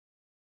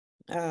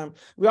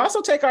 We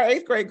also take our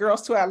 8th grade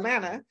girls to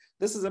Atlanta.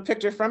 This is a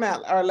picture from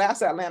our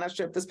last Atlanta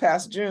trip this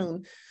past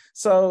June.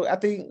 So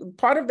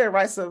part of their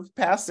Rites of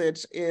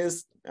Passage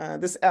is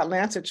this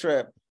Atlanta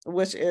trip,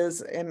 which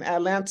is an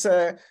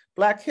Atlanta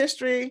Black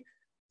History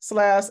 /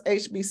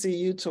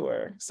 HBCU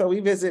tour. So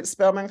we visit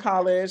Spelman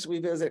College, we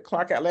visit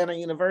Clark Atlanta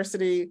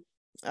University,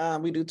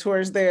 we do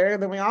tours there.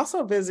 Then we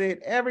also visit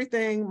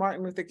everything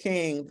Martin Luther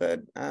King,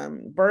 the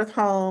birth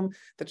home,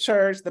 the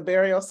church, the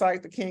burial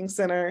site, the King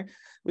Center.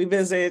 We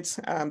visit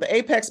the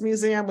Apex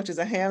Museum, which is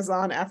a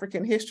hands-on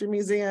African history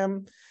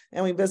museum.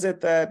 And we visit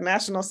the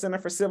National Center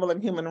for Civil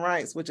and Human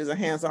Rights, which is a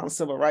hands-on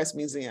civil rights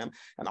museum.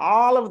 And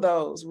all of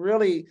those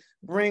really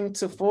bring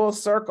to full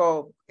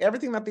circle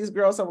everything that these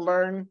girls have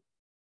learned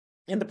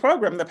in the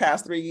program the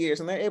past 3 years,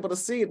 and they're able to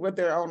see it with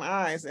their own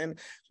eyes. And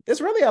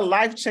it's really a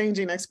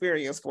life-changing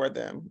experience for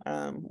them.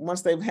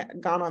 Once they've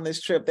gone on this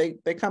trip,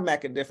 they come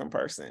back a different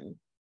person.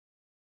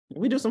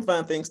 We do some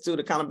fun things too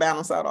to kind of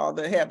balance out all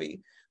the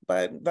heavy,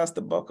 but that's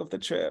the bulk of the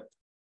trip.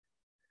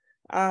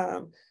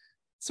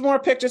 Some more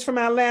pictures from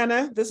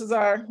Atlanta. This is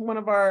one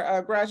of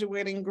our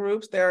graduating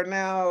groups. They're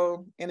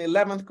now in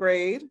 11th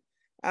grade.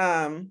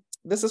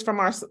 This is from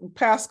our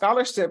past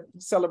scholarship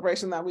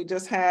celebration that we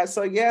just had.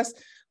 So yes,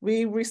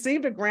 we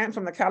received a grant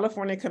from the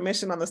California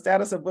Commission on the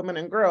Status of Women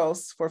and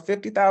Girls for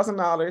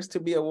 $50,000 to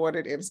be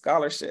awarded in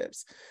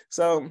scholarships.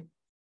 So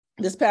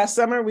this past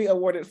summer, we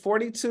awarded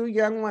 42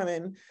 young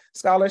women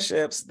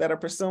scholarships that are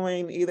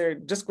pursuing either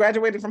just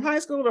graduating from high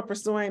school or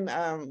pursuing,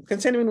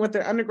 continuing with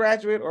their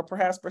undergraduate, or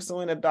perhaps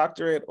pursuing a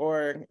doctorate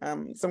or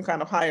some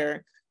kind of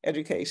higher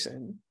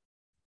education.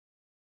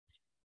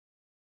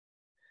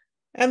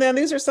 And then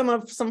these are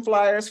some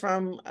flyers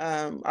from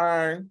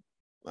our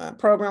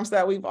programs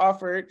that we've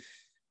offered.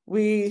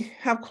 We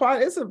have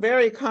it's a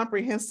very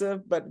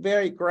comprehensive but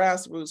very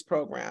grassroots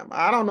program.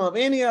 I don't know of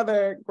any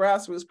other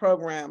grassroots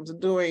programs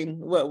doing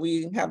what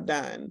we have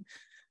done.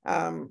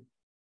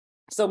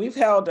 So we've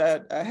held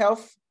a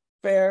health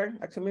fair,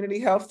 a community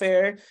health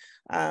fair.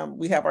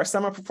 We have our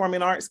summer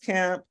performing arts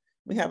camp.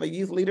 We have a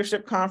youth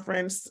leadership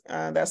conference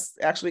that's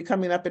actually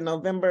coming up in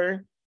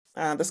November.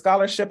 The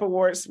scholarship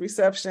awards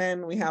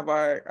reception. We have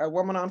our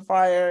Woman on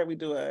Fire. We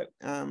do a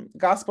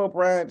gospel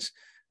brunch.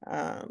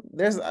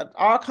 There's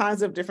all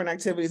kinds of different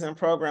activities and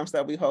programs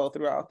that we hold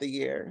throughout the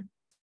year.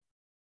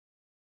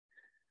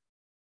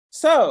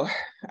 So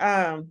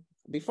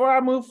before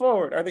I move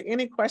forward, are there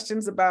any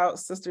questions about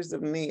Sisters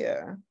of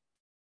Nia?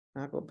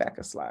 I'll go back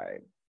a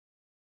slide.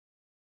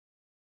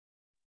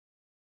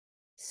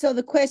 So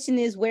the question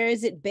is, where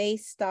is it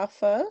based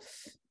off of?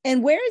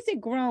 And where is it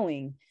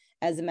growing,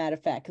 as a matter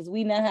of fact? Because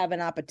we now have an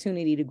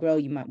opportunity to grow,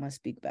 you might want to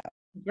speak about.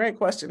 Great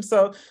question.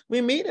 So we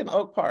meet in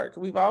Oak Park.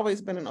 We've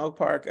always been in Oak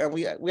Park. And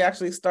we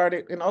actually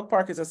started in Oak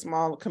Park. Is a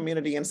small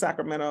community in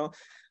Sacramento.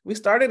 We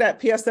started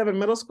at PS7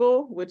 Middle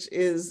School, which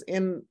is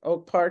in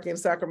Oak Park in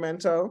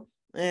Sacramento.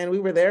 And we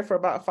were there for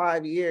about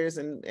 5 years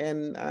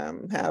and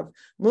have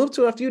moved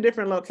to a few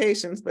different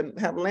locations, but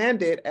have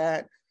landed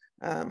at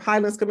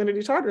Highlands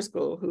Community Charter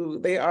School, who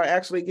they are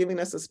actually giving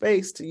us a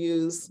space to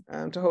use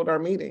to hold our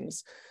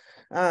meetings.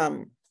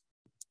 And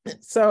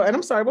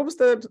I'm sorry, what was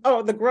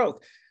the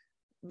growth?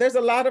 There's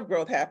a lot of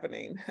growth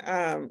happening.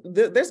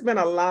 There's been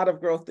a lot of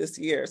growth this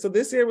year. So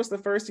this year was the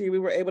first year we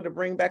were able to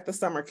bring back the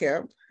summer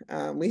camp.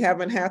 We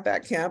haven't had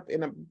that camp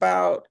in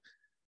about,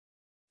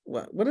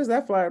 what is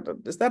that flyer?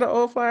 Is that an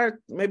old flyer?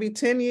 Maybe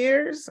 10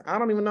 years? I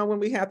don't even know when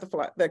we had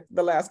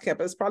the last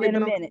camp. It's probably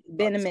been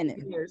a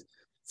minute. Years.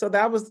 So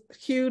that was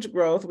huge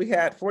growth. We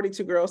had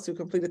 42 girls who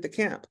completed the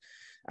camp.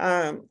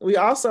 We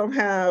also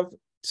have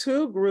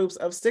 2 groups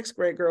of 6th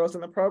grade girls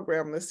in the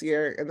program this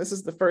year. And this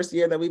is the first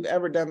year that we've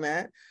ever done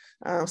that.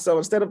 So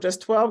instead of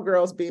just 12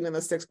 girls being in the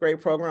 6th grade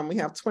program, we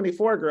have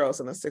 24 girls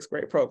in the 6th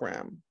grade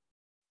program.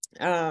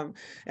 And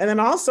then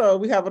also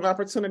we have an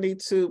opportunity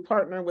to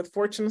partner with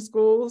Fortune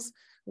Schools,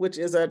 which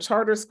is a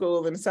charter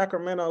school in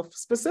Sacramento,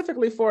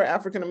 specifically for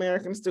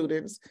African-American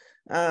students,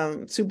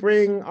 to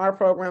bring our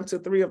program to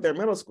 3 of their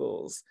middle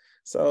schools.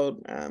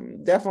 So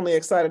definitely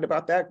excited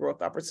about that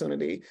growth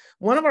opportunity.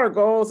 One of our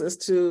goals is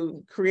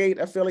to create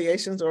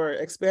affiliations or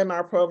expand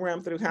our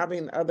program through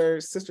having other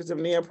Sisters of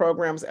Nia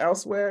programs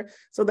elsewhere,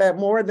 so that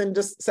more than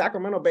just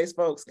Sacramento-based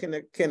folks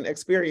can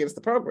experience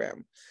the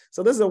program.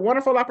 So this is a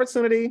wonderful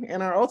opportunity,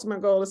 and our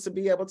ultimate goal is to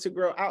be able to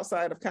grow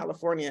outside of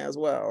California as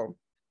well.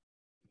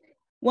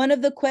 One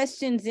of the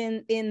questions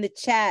in the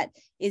chat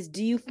is,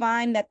 do you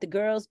find that the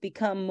girls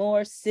become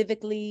more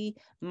civically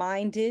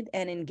minded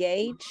and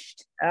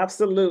engaged?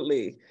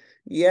 Absolutely.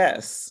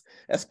 Yes.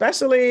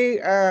 Especially,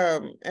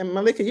 and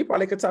Malika, you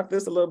probably could talk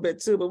this a little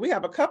bit too, but we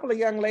have a couple of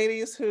young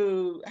ladies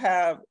who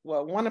have,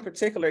 well, one in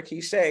particular,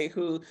 Keisha,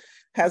 who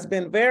has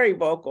been very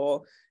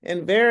vocal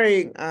and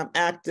very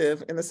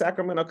active in the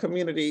Sacramento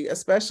community,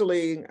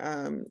 especially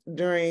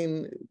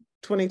during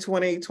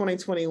 2020,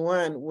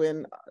 2021,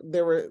 when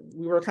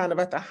we were kind of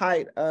at the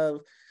height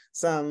of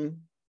some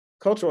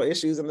cultural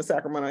issues in the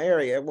Sacramento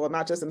area. Well,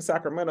 not just in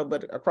Sacramento,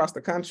 but across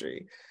the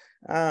country.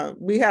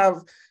 We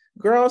have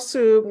girls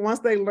who, once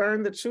they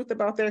learn the truth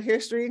about their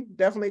history,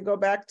 definitely go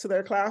back to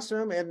their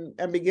classroom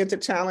and begin to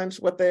challenge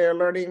what they're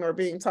learning or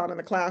being taught in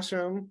the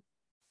classroom.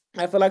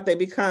 I feel like they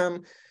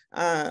become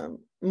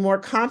more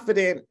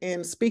confident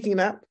in speaking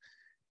up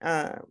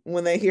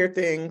when they hear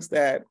things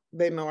that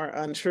they know are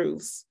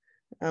untruths,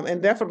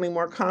 and definitely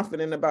more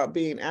confident about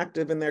being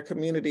active in their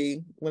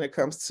community when it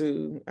comes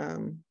to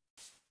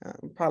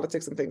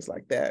politics and things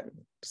like that.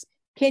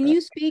 Can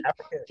you speak?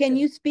 Can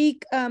you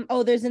speak?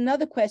 Oh, there's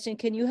another question.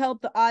 Can you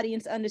help the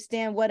audience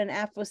understand what an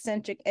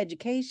Afrocentric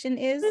education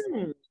is?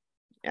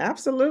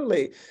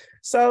 Absolutely.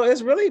 So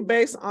it's really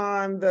based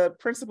on the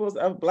principles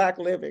of Black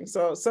living.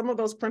 So some of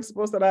those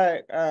principles that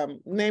I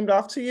named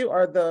off to you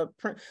are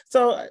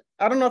so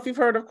I don't know if you've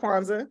heard of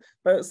Kwanzaa,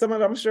 but some of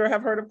them I'm sure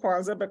have heard of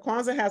Kwanzaa, but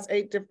Kwanzaa has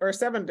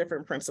 7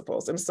 different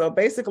principles. And so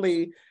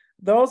basically,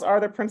 those are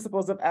the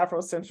principles of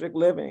Afrocentric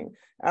living.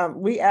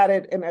 We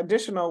added an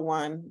additional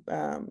one,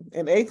 an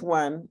 8th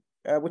one,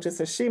 which is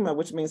Hashima,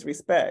 which means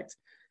respect.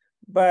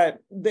 But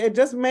it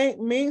just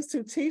means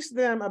to teach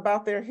them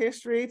about their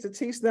history, to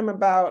teach them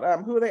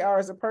about who they are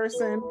as a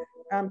person,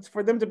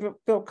 for them to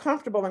feel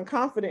comfortable and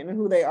confident in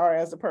who they are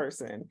as a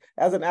person,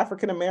 as an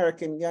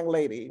African-American young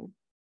lady.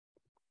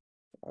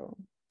 So.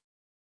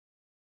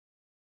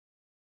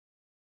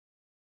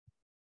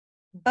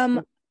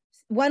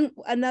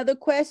 Another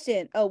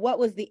question. Oh, what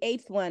was the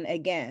 8th one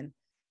again?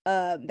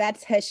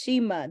 That's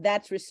Hashima.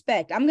 That's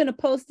respect. I'm gonna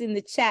post in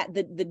the chat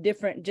the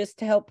different, just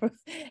to help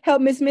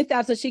Ms. Smith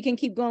out so she can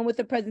keep going with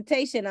the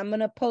presentation. I'm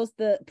gonna post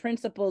the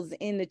principles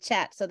in the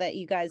chat so that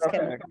you guys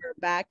can refer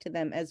back to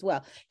them as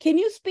well. Can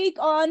you speak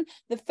on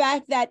the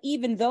fact that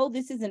even though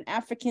this is an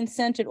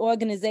African-centered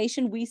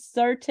organization, we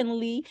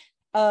certainly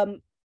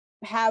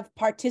have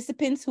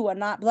participants who are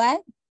not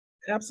Black?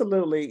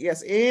 Absolutely.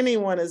 Yes,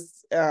 anyone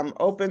is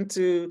welcome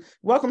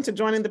to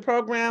joining the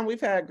program. We've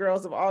had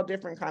girls of all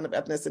different kind of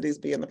ethnicities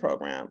be in the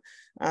program,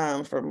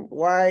 from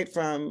white,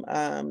 from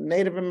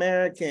Native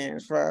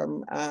American,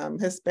 from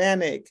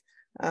Hispanic,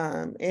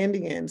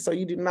 Indian. So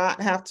you do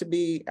not have to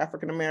be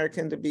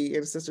African-American to be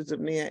in Sisters of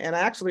Nia. And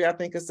actually, I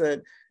think it's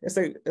a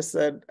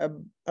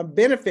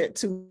benefit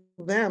to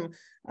them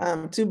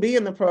to be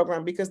in the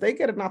program, because they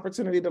get an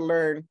opportunity to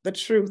learn the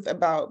truth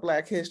about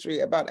Black history,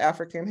 about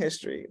African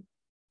history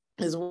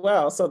as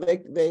well, so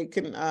they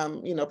can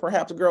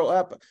perhaps grow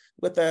up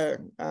with a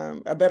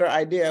better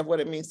idea of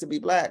what it means to be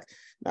Black.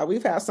 Now,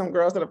 we've had some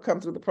girls that have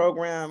come through the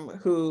program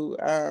who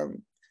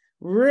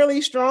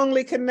really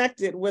strongly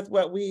connected with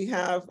what we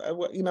have,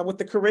 with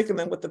the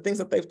curriculum, with the things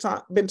that they've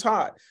been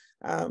taught.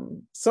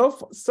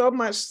 So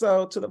much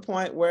so to the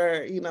point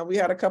where we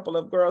had a couple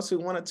of girls who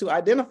wanted to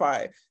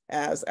identify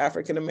as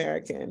African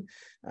American,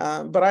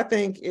 but I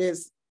think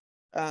is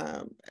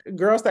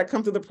girls that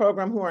come through the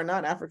program who are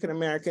not African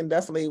American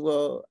definitely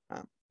will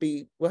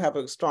have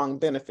a strong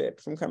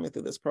benefit from coming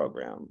through this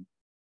program.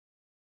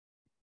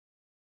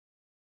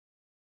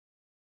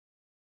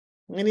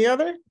 Any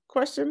other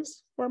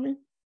questions for me?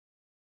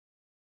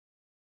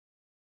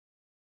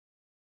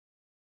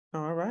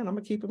 All right, I'm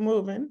gonna keep it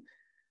moving.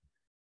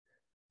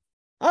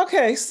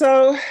 Okay,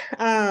 so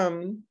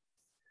in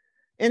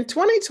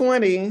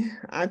 2020,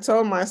 I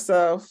told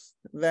myself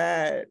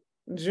that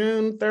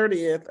June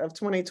 30th of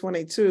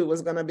 2022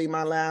 was going to be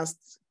my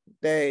last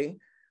day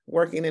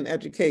working in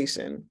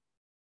education.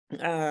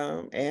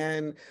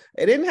 And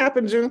it didn't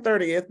happen June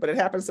 30th, but it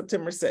happened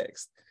September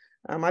 6th.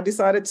 I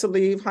decided to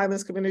leave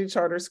Highlands Community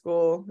Charter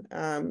School,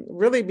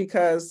 really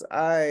because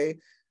I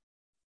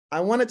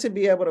wanted to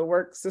be able to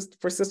work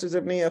for Sisters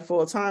of Nia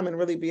full time and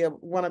really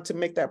wanted to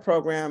make that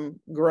program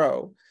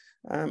grow.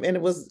 And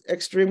it was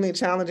extremely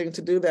challenging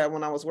to do that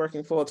when I was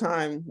working full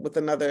time with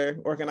another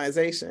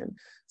organization.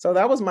 So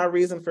that was my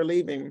reason for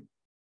leaving.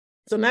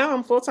 So now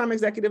I'm full-time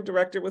executive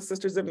director with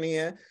Sisters of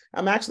Nia.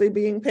 I'm actually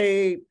being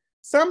paid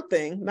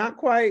something, not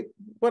quite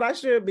what I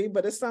should be,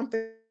 but it's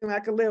something I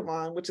can live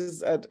on, which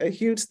is a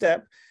huge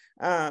step.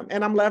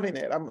 And I'm loving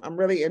it. I'm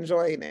really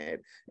enjoying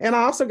it. And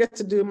I also get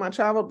to do my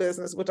travel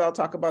business, which I'll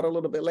talk about a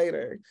little bit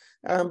later.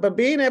 But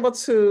being able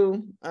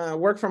to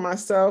work for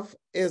myself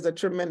is a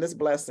tremendous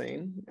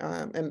blessing.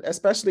 And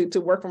especially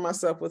to work for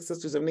myself with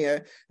Sisters of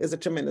Nia is a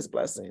tremendous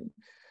blessing.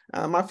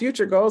 My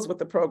future goals with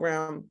the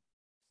program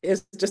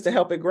is just to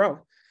help it grow.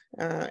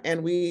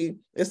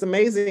 It's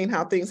amazing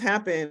how things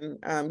happen.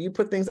 You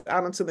put things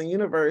out into the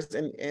universe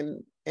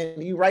and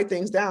and you write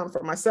things down.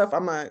 For myself,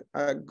 I'm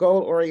a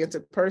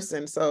goal-oriented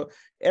person. So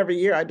every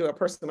year I do a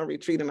personal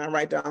retreat and I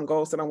write down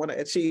goals that I want to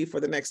achieve for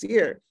the next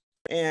year.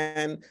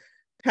 And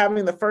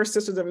having the first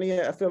Sisters of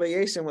Nia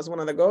affiliation was one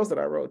of the goals that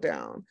I wrote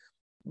down.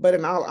 But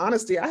in all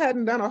honesty, I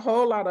hadn't done a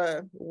whole lot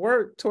of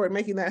work toward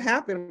making that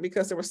happen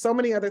because there were so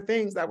many other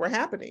things that were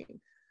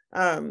happening.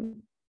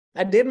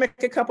 I did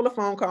make a couple of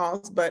phone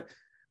calls, but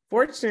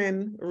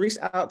Fortune reached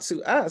out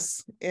to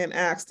us and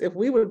asked if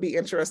we would be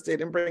interested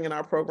in bringing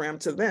our program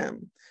to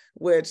them,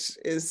 which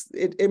is,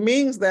 it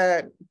means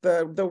that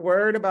the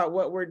word about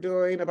what we're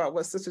doing, about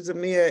what Sisters of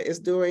Nia is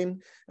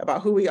doing,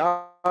 about who we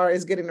are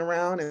is getting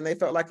around, and they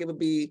felt like it would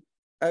be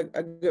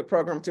a good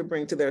program to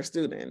bring to their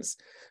students.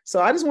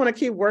 So I just want to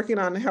keep working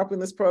on helping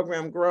this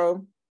program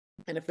grow,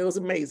 and it feels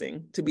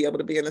amazing to be able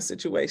to be in this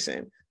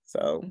situation.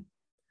 So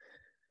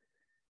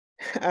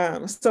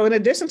in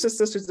addition to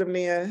Sisters of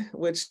Nia,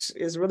 which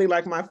is really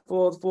like my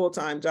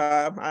full-time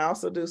job, I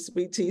also do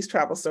Sweet Tea's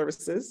Travel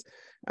Services.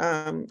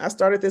 I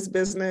started this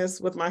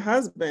business with my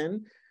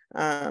husband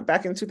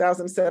back in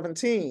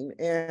 2017,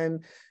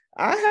 and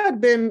I had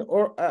been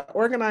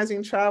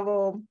organizing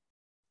travel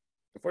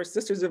for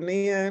Sisters of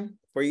Nia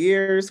for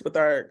years with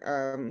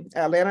our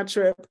Atlanta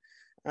trip.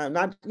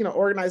 Not,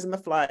 organizing the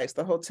flights,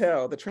 the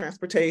hotel, the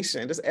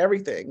transportation, just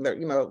everything that,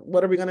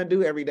 what are we going to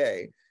do every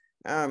day?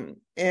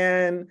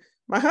 And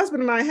my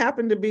husband and I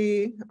happened to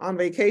be on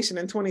vacation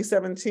in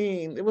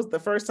 2017. It was the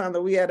first time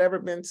that we had ever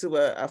been to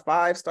a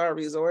 5-star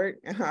resort.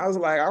 And I was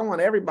like, I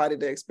want everybody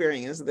to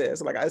experience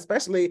this, like,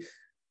 especially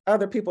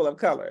other people of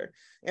color.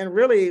 And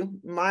really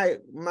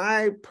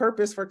my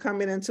purpose for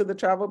coming into the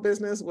travel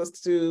business was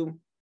to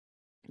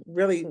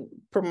really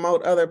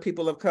promote other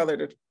people of color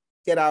to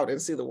get out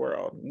and see the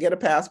world, get a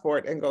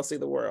passport and go see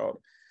the world.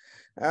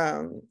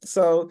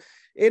 So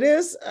it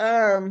is,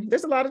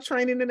 there's a lot of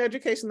training and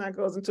education that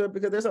goes into it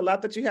because there's a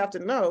lot that you have to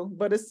know,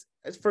 but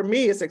for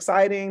me, it's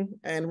exciting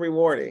and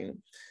rewarding.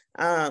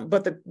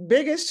 But the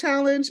biggest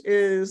challenge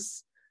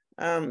is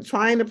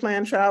trying to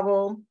plan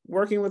travel,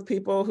 working with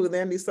people who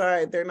then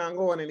decide they're not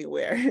going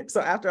anywhere.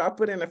 So after I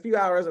put in a few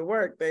hours of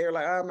work, they're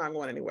like, I'm not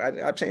going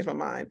anywhere. I've changed my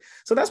mind.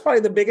 So that's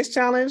probably the biggest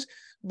challenge.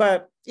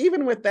 But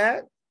even with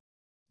that,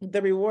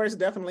 the rewards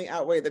definitely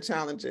outweigh the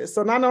challenges.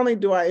 So not only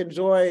do I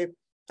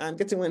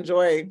get to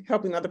enjoy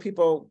helping other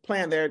people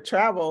plan their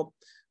travel,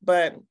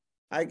 but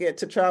I get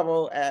to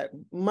travel at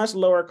much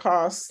lower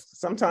costs.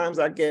 Sometimes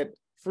I get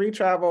free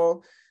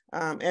travel.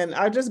 And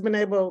I've just been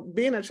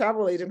being a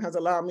travel agent has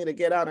allowed me to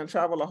get out and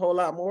travel a whole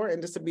lot more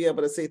and just to be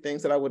able to see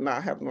things that I would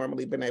not have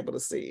normally been able to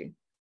see.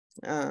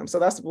 So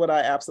that's what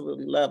I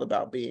absolutely love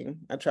about being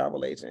a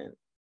travel agent.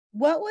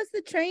 What was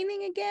the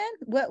training again?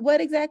 What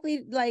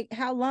exactly, like,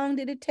 how long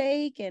did it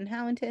take and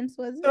how intense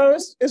was it? So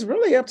it's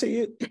really up to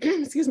you.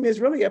 Excuse me, it's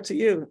really up to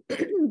you.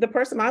 The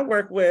person I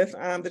work with,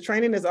 the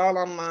training is all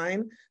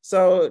online.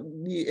 So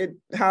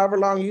however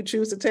long you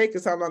choose to take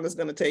is how long it's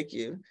going to take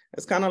you.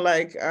 It's kind of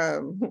like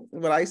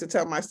what I used to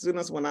tell my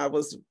students when I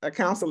was a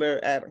counselor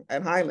at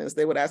Highlands.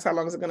 They would ask, how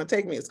long is it going to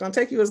take me? It's going to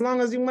take you as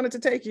long as you want it to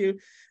take you.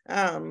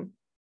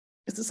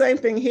 It's the same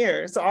thing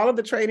here. So all of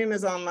the training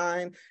is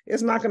online.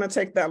 It's not going to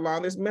take that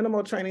long. There's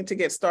minimal training to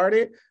get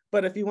started.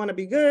 But if you want to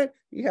be good,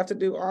 you have to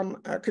do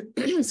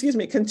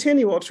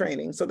continual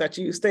training so that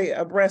you stay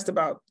abreast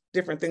about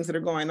different things that are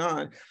going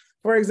on.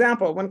 For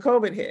example, when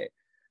COVID hit,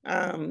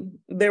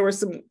 there were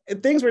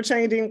things were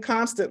changing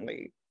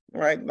constantly,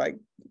 right? Like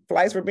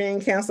flights were being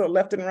canceled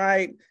left and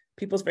right.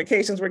 People's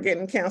vacations were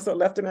getting canceled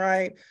left and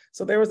right.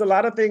 So there was a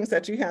lot of things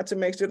that you had to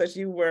make sure that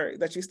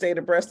you stayed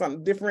abreast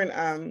on. Different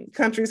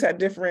countries had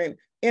different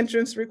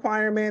entrance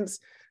requirements.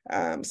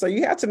 So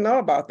you had to know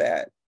about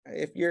that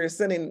if you're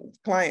sending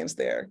clients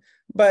there.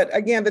 But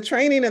again, the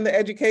training and the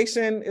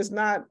education is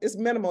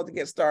minimal to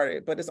get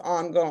started, but it's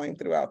ongoing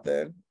throughout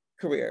the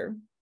career.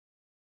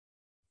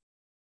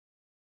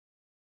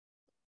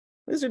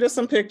 These are just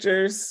some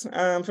pictures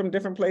from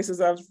different places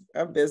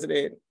I've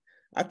visited.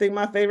 I think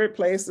my favorite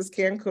place is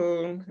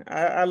Cancun.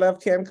 I love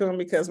Cancun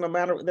because no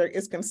matter,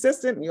 it's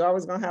consistent. You're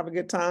always going to have a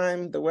good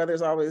time. The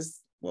weather's always,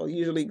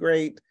 usually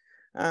great.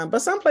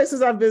 But some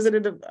places I've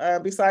visited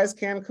besides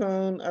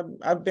Cancun,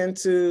 I've been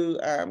to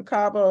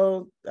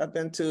Cabo. I've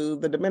been to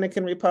the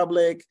Dominican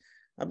Republic.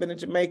 I've been to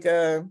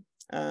Jamaica.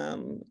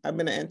 I've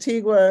been to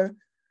Antigua.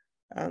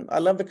 I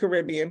love the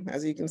Caribbean.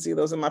 As you can see,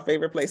 those are my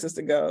favorite places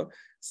to go.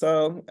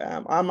 So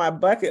on my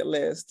bucket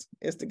list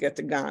is to get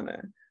to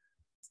Ghana.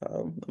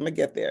 So I'm gonna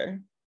get there.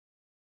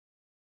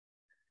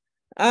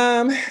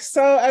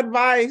 So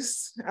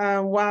advice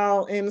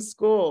while in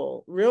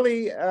school,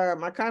 really,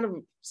 I kind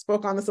of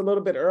spoke on this a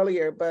little bit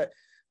earlier, but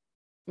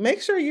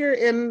make sure you're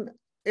in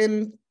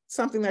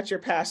something that you're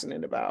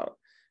passionate about,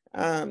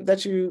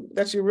 that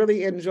you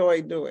really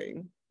enjoy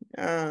doing.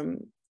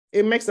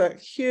 It makes a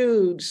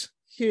huge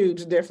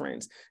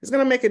difference. It's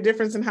going to make a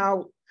difference in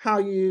how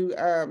you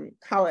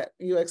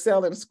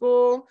excel in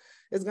school.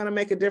 It's going to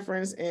make a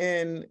difference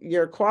in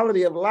your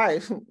quality of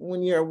life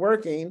when you're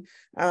working,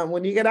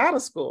 when you get out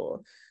of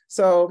school.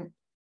 So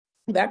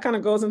that kind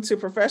of goes into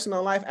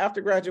professional life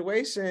after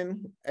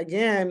graduation.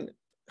 Again,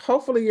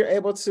 hopefully you're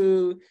able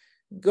to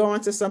go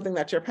into something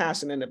that you're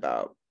passionate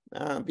about,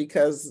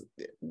 because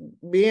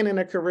being in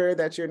a career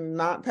that you're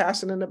not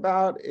passionate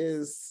about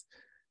is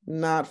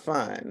not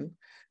fun.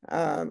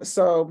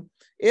 So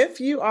if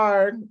you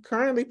are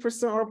currently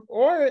pursuing,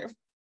 or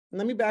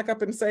let me back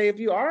up and say, if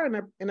you are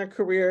in a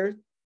career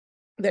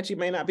that you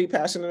may not be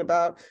passionate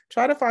about,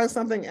 try to find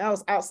something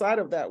else outside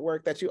of that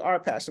work that you are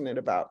passionate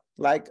about,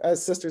 like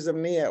Sisters of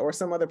Nia or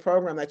some other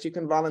program that you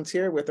can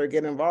volunteer with or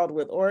get involved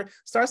with, or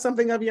start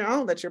something of your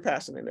own that you're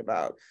passionate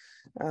about.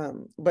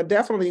 But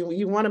definitely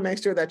you want to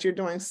make sure that you're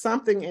doing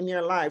something in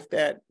your life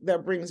that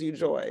brings you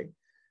joy.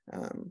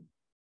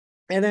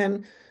 And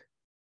then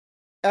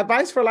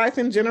advice for life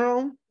in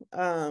general,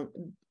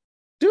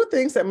 do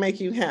things that make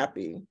you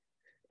happy.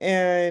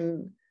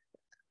 And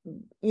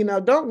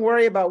don't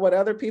worry about what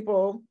other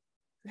people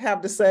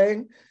have to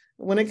say.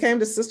 When it came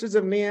to Sisters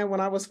of Nia, when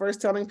I was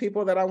first telling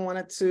people that I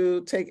wanted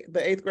to take the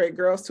 8th grade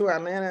girls to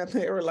Atlanta,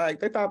 they were like,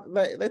 they thought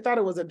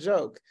it was a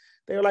joke.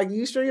 They were like,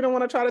 you sure you don't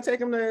want to try to take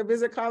them to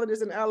visit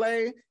colleges in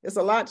LA? It's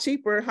a lot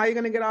cheaper. How are you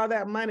going to get all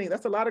that money?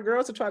 That's a lot of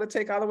girls to try to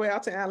take all the way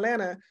out to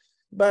Atlanta.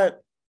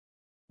 But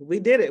we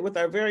did it with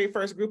our very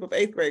first group of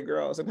 8th grade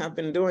girls and have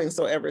been doing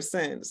so ever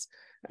since.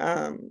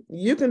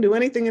 You can do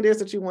anything it is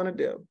that you want to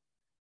do.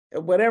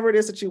 Whatever it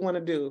is that you want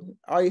to do,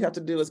 all you have to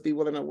do is be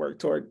willing to work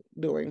toward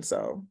doing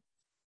so.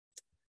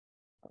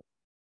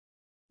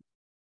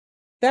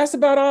 That's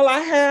about all I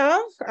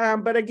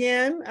have. But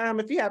again,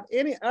 if you have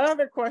any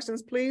other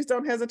questions, please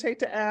don't hesitate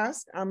to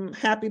ask. I'm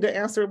happy to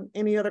answer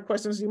any other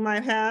questions you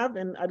might have.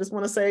 And I just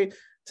want to say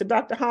to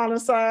Dr.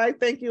 Hollenside,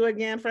 thank you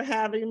again for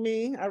having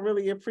me. I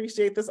really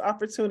appreciate this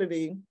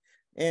opportunity.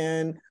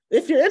 And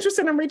if you're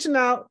interested in reaching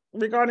out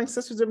regarding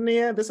Sisters of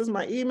Nia, this is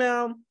my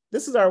email.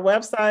 This is our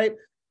website.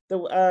 The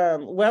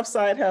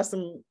website has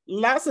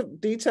lots of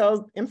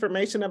detailed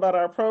information about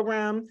our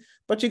program,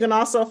 but you can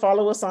also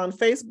follow us on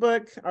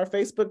Facebook. Our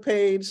Facebook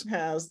page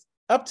has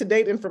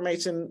up-to-date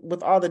information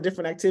with all the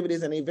different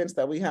activities and events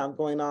that we have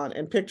going on,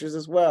 and pictures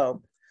as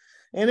well.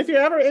 And if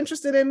you're ever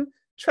interested in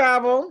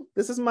travel,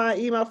 this is my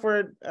email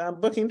for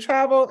booking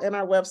travel, and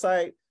our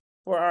website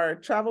for our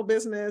travel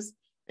business.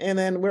 And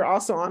then we're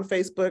also on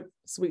Facebook,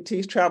 Sweet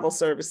Tea's Travel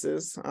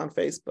Services on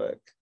Facebook.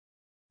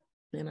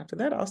 And after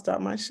that, I'll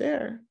stop my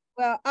share.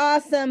 Well,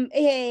 awesome.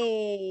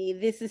 Hey,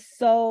 this is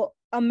so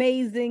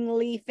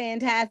amazingly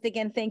fantastic.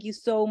 And thank you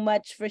so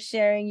much for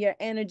sharing your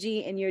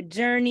energy and your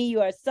journey.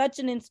 You are such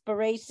an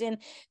inspiration.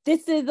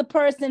 This is a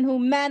person who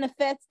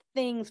manifests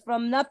things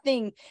from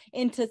nothing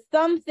into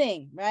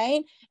something,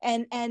 right?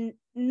 And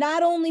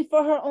not only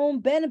for her own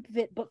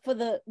benefit, but for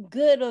the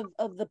good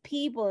of the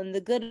people and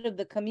the good of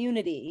the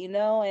community,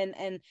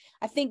 and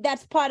I think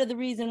that's part of the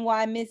reason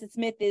why Mrs.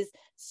 Smith is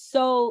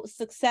so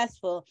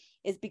successful,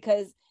 is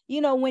because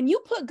when you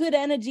put good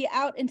energy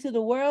out into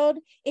the world,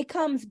 it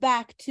comes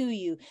back to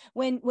you.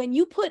 When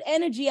you put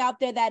energy out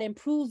there that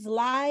improves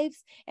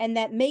lives and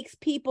that makes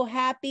people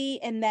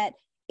happy and that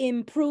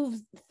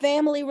improves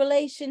family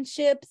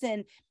relationships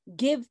and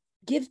gives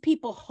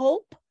people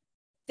hope,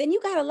 then you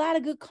got a lot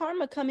of good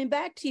karma coming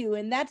back to you.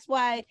 And that's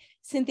why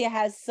Synthia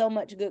has so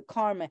much good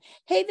karma.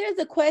 Hey, there's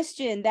a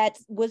question that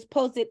was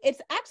posted. It's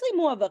actually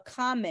more of a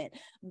comment,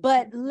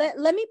 but let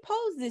me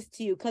pose this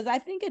to you because I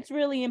think it's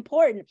really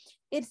important.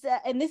 It's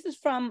and this is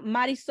from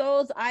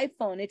Marisol's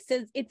iPhone. It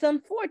says, it's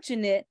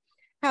unfortunate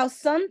how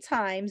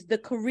sometimes the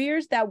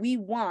careers that we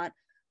want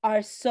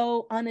are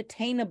so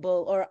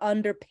unattainable or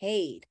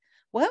underpaid.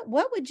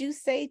 What would you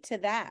say to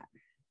that?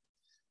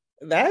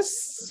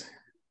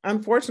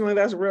 Unfortunately,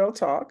 that's real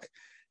talk.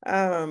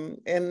 And,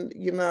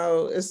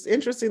 it's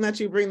interesting that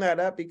you bring that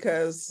up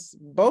because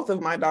both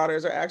of my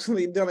daughters are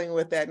actually dealing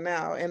with that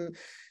now. And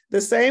the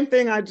same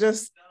thing I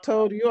just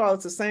told you all,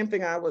 it's the same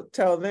thing I would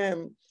tell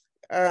them.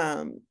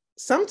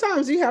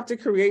 Sometimes you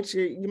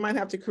might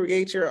have to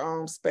create your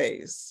own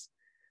space.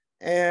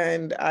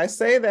 And I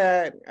say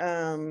that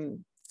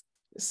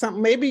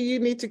maybe you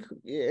need to,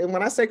 and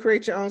when I say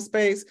create your own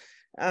space,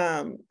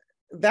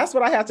 that's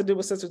what I have to do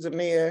with Sisters of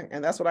Nia,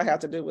 and that's what I have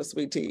to do with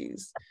Sweet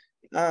Teas.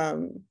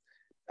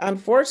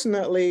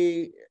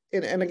 Unfortunately,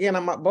 and again,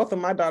 both of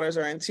my daughters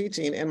are in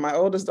teaching, and my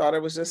oldest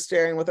daughter was just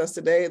sharing with us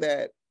today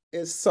that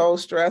it's so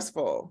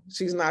stressful.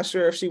 She's not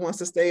sure if she wants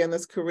to stay in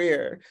this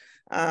career,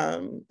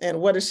 and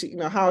what is she,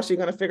 how is she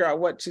going to figure out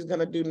what she's going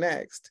to do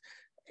next?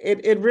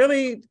 It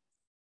really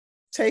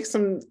takes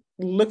some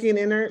looking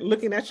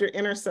at your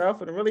inner self,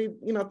 and really,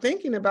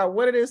 thinking about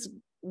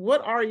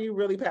what are you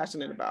really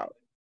passionate about?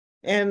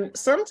 And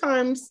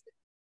sometimes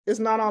it's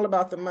not all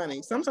about the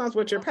money. Sometimes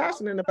what you're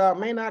passionate about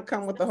may not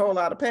come with a whole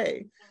lot of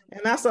pay, and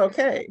that's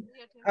okay.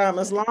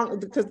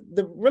 Because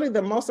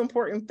the most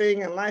important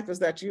thing in life is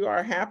that you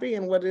are happy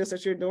in what it is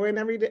that you're doing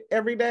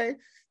every day,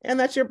 and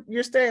that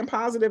you're staying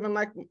positive. And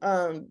like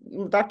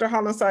Dr.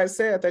 Hollenside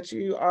said, that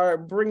you are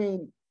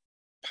bringing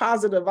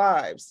positive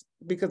vibes,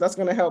 because that's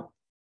going to help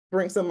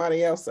bring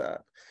somebody else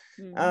up.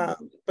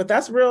 Mm-hmm. But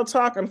that's real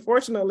talk.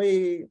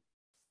 Unfortunately,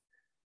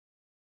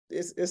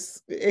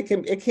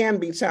 it can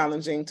be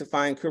challenging to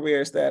find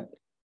careers that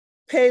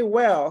pay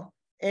well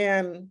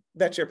and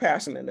that you're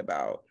passionate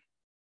about.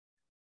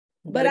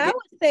 But I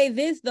would say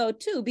this though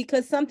too,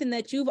 because something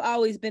that you've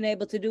always been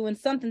able to do, and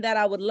something that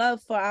I would love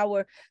for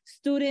our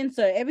students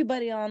or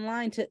everybody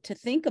online to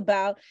think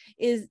about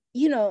is,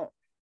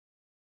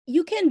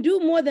 you can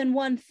do more than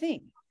one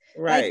thing.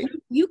 Right. Like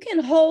you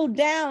can hold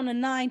down a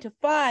 9 to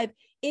 5.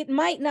 It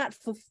might not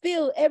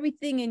fulfill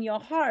everything in your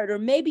heart, or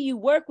maybe you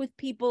work with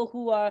people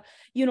who are,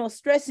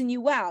 stressing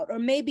you out, or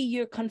maybe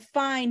you're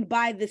confined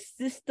by the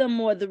system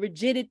or the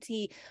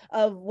rigidity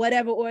of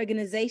whatever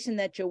organization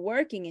that you're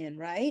working in,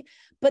 right?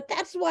 But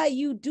that's why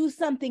you do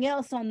something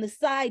else on the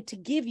side to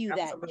give you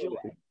that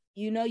joy.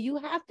 You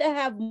have to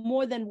have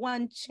more than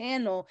one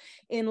channel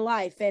in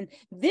life. And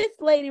this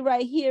lady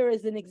right here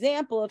is an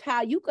example of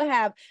how you could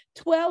have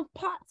 12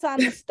 pots on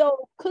the stove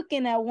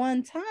cooking at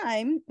one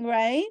time,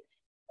 right?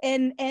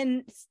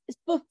 And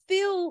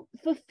fulfill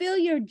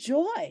your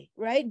joy,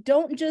 right?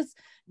 Don't just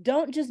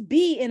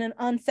be in an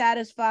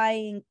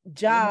unsatisfying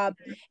job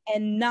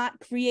and not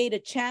create a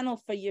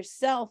channel for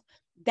yourself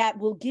that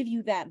will give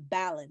you that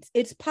balance.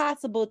 It's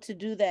possible to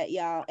do that,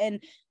 y'all.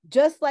 And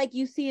just like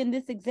you see in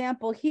this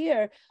example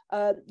here,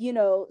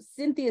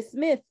 Synthia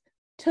Smith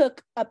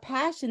took a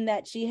passion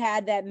that she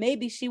had that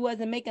maybe she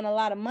wasn't making a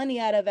lot of money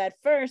out of at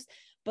first,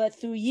 but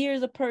through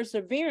years of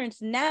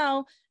perseverance,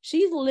 now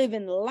she's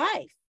living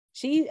life.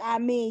 She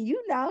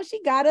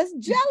got us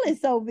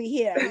jealous over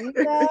here,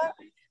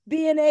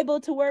 being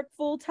able to work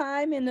full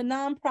time in the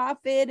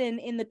nonprofit and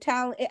in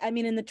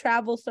the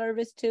travel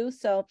service too.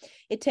 So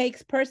it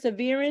takes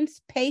perseverance,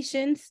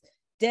 patience,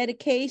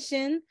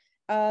 dedication,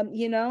 and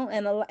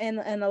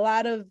a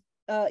lot of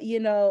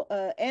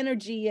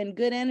energy and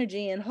good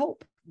energy and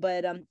hope.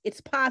 But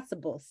it's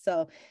possible.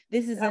 So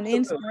this is an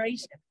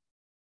inspiration.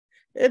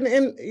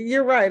 And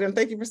you're right, and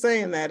thank you for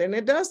saying that. And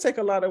it does take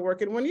a lot of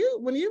work. And when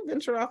you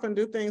venture off and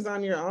do things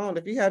on your own,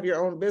 if you have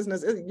your own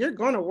business, you're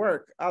going to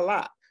work a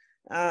lot.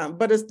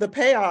 But it's the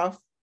payoff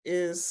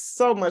is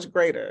so much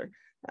greater.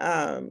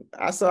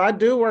 So I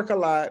do work a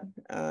lot.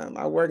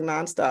 I work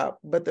nonstop,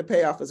 but the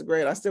payoff is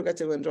great. I still get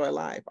to enjoy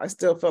life. I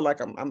still feel like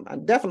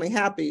I'm definitely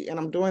happy, and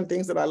I'm doing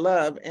things that I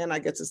love, and I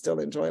get to still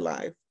enjoy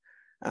life.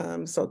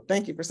 So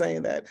thank you for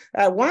saying that.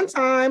 At one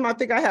time, I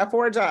think I had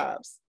 4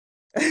 jobs.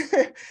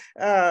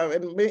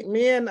 And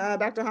me and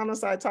Dr.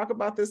 Homicide talk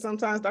about this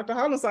sometimes. Dr.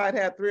 Homicide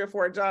had 3 or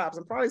 4 jobs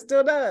and probably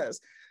still does.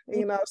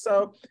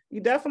 So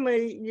you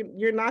definitely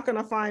you're not going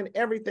to find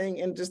everything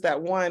in just that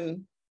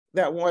one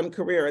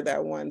career or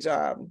that one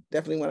job.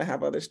 Definitely want to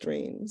have other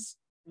streams.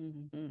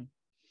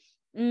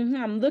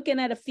 I'm looking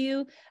at a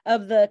few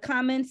of the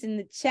comments in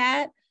the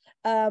chat.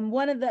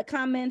 One of the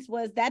comments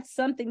was, that's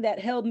something that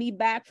held me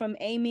back from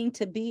aiming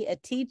to be a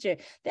teacher.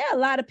 There are a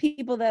lot of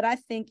people that I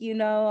think,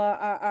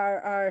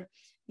 are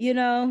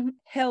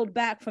held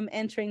back from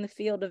entering the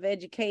field of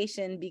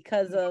education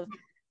because of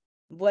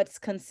what's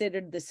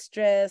considered the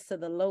stress or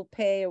the low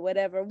pay or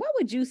whatever. What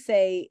would you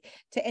say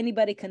to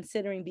anybody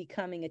considering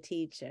becoming a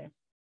teacher?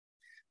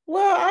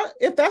 Well,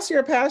 if that's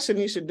your passion,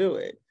 you should do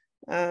it.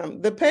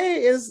 The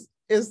pay is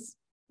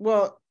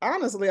well,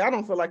 honestly, I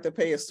don't feel like the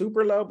pay is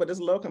super low, but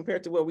it's low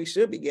compared to what we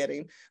should be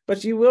getting.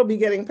 But you will be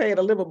getting paid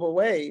a livable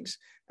wage.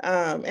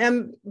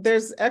 And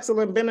there's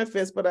excellent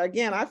benefits. But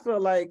again, I feel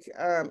like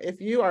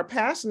if you are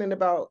passionate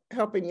about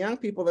helping young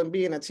people and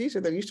being a teacher,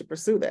 then you should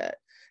pursue that.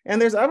 And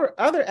there's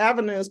other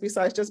avenues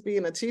besides just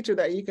being a teacher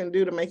that you can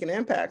do to make an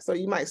impact. So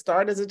you might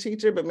start as a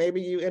teacher, but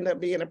maybe you end up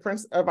being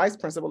a vice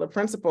principal, a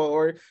principal,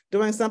 or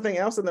doing something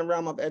else in the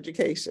realm of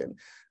education.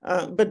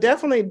 But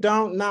definitely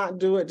don't not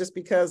do it just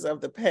because of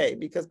the pay,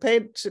 because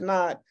pay should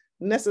not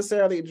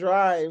necessarily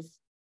drive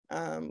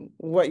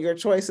what your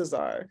choices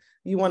are.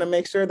 You want to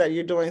make sure that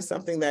you're doing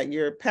something that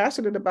you're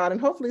passionate about,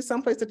 and hopefully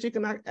someplace that you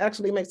can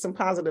actually make some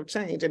positive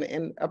change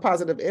and a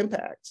positive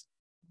impact.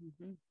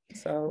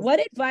 So, what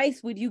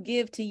advice would you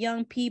give to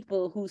young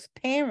people whose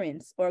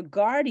parents or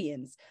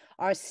guardians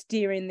are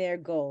steering their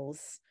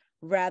goals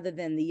rather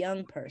than the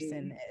young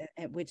person,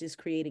 which is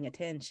creating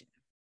attention?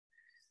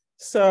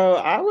 So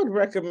I would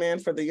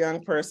recommend for the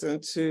young person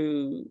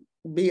to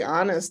be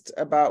honest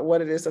about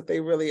what it is that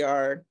they really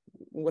are,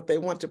 what they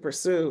want to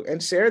pursue,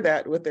 and share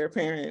that with their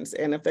parents.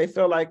 And if they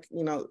feel like,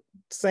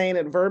 saying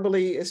it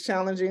verbally is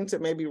challenging, to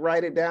maybe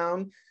write it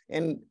down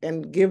and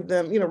give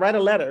them,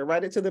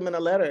 write it to them in a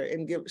letter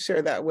and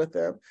share that with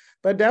them.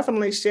 But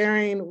definitely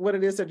sharing what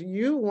it is that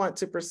you want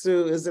to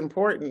pursue is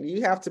important.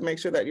 You have to make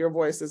sure that your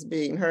voice is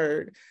being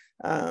heard.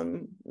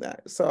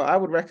 So I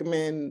would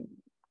recommend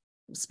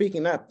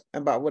speaking up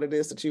about what it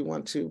is that you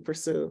want to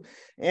pursue.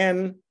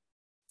 And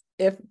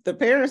if the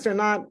parents are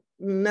not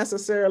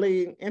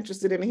necessarily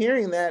interested in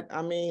hearing that,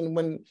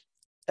 when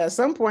at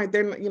some point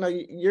then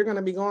you're going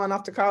to be going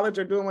off to college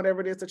or doing whatever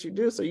it is that you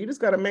do. So you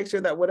just got to make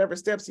sure that whatever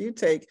steps you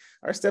take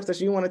are steps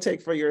that you want to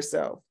take for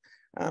yourself,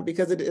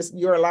 because it is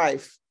your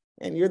life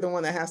and you're the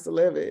one that has to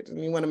live it.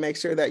 And you want to make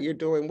sure that you're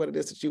doing what it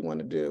is that you want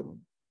to do.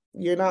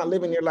 You're not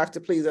living your life to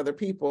please other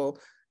people,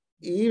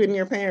 even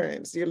your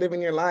parents. You're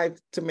living your life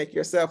to make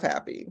yourself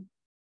happy.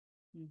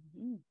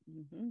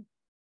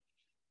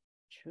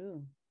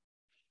 True.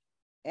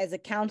 As a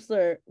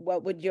counselor,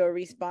 what would your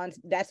response?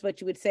 That's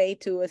what you would say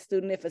to a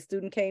student if a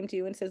student came to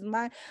you and says,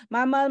 my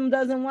mom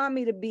doesn't want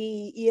me to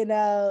be,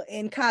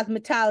 in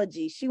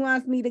cosmetology. She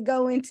wants me to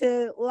go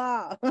into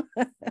law.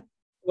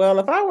 Well,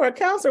 if I were a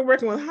counselor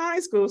working with high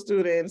school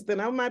students, then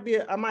I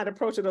might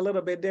approach it a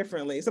little bit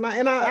differently. So I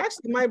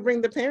actually might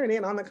bring the parent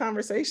in on the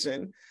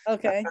conversation.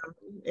 Okay.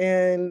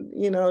 And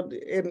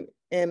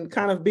and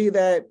kind of be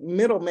that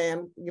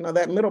middleman,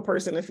 that middle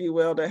person, if you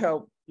will, to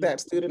help that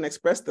student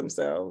express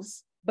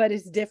themselves. But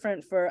it's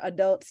different for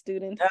adult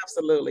students.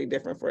 Absolutely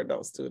different for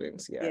adult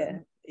students. Yeah.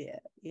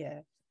 Yeah.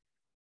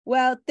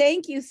 Well,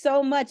 thank you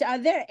so much. Are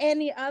there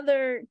any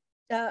other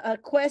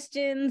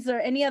questions or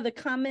any other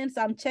comments?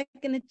 I'm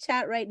checking the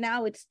chat right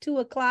now. It's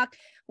 2:00.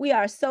 We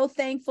are so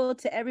thankful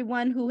to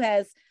everyone who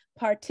has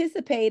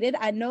participated.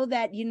 I know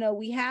that,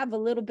 we have a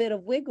little bit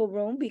of wiggle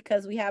room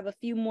because we have a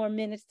few more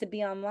minutes to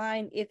be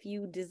online if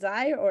you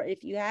desire, or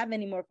if you have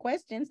any more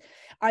questions.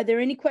 Are there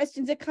any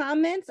questions or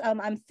comments?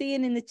 I'm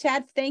seeing in the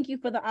chat, thank you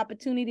for the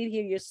opportunity to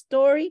hear your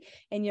story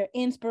and your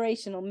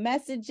inspirational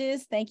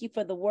messages. Thank you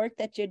for the work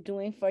that you're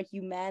doing for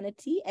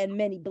humanity, and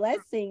many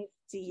blessings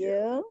to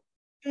you.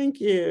 Thank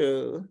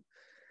you.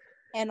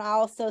 And I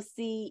also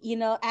see,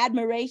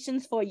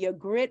 admirations for your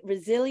grit,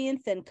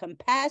 resilience, and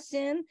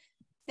compassion.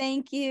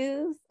 Thank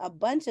yous, a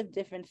bunch of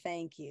different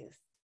thank yous.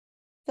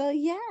 So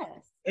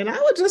yes. And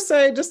I would just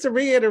say, just to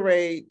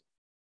reiterate,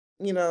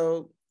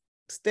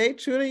 stay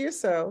true to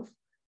yourself,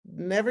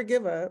 never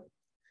give up.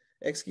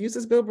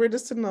 Excuses build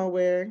bridges to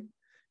nowhere.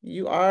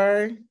 You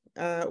are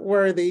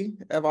worthy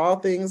of all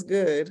things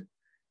good.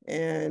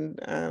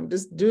 And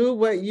just do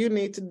what you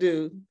need to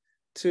do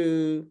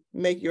to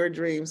make your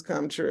dreams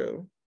come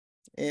true.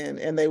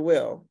 And they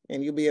will,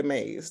 and you'll be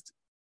amazed.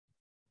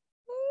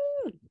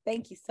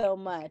 Thank you so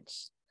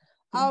much.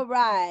 All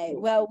right.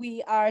 Well,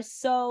 we are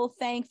so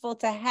thankful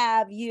to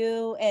have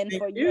you and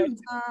for your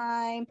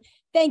time.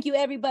 Thank you,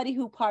 everybody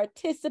who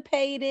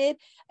participated,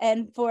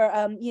 and for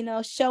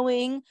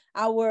showing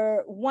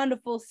our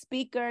wonderful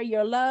speaker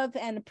your love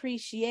and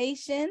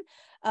appreciation.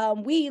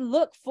 We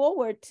look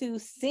forward to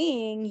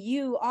seeing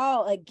you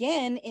all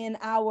again in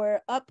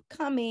our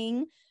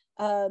upcoming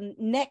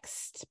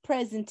next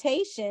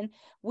presentation,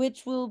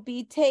 which will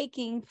be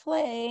taking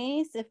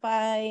place, if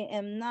I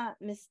am not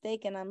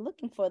mistaken. I'm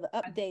looking for the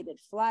updated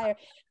flyer.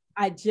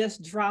 I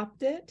just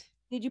dropped it.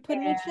 Did you put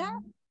it in chat?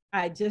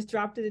 I just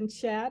dropped it in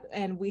chat,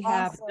 and we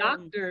have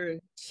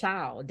Dr.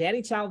 Chow,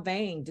 Daddy Chow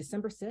Vang,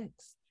 December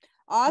 6th.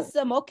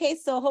 Awesome. Okay,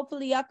 so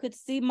hopefully y'all could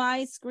see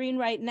my screen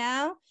right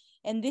now.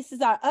 And this is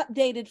our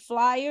updated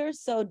flyer.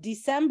 So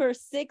December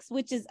 6th,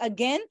 which is,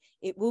 again,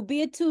 it will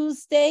be a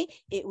Tuesday.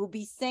 It will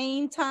be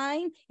same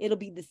time. It'll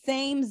be the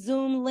same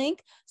Zoom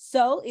link.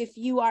 So if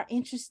you are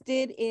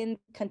interested in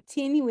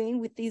continuing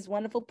with these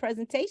wonderful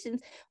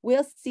presentations,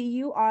 we'll see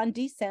you on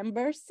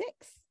December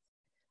 6th.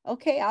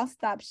 Okay, I'll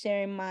stop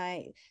sharing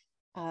my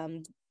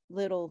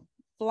little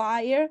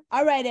flyer.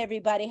 All right,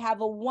 everybody,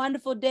 have a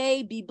wonderful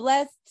day. Be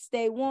blessed.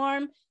 Stay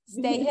warm.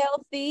 Stay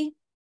healthy.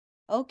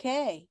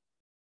 Okay.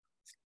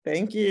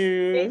 Thank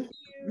you.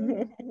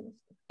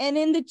 And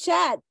in the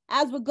chat,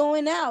 as we're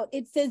going out,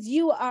 it says,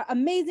 you are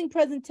amazing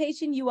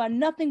presentation. You are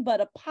nothing but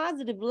a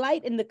positive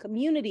light in the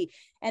community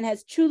and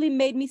has truly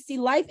made me see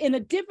life in a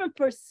different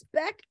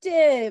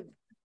perspective.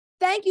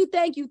 Thank you,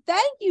 thank you,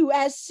 thank you,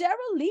 as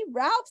Cheryl Lee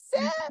Ralph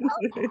said.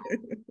 Okay.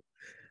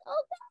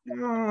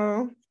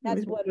 Oh,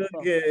 that's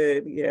wonderful.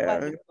 Good, yeah.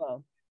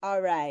 Wonderful.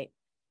 All right.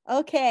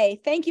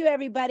 Okay, thank you,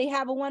 everybody.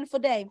 Have a wonderful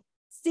day.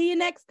 See you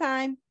next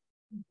time.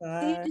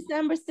 Bye. See you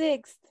December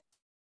 6th.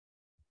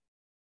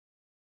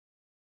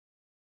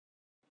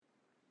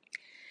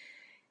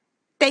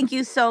 Thank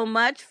you so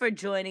much for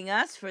joining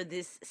us for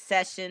this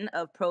session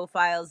of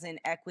Profiles in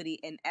Equity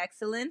and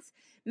Excellence.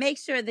 Make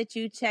sure that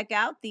you check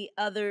out the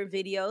other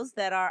videos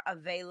that are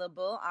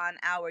available on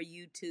our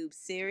YouTube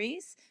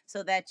series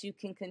so that you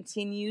can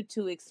continue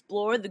to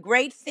explore the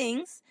great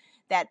things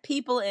that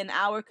people in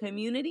our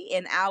community,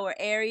 in our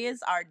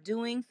areas, are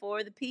doing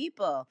for the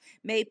people.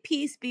 May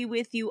peace be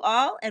with you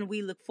all, and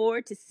we look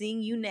forward to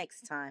seeing you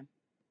next time.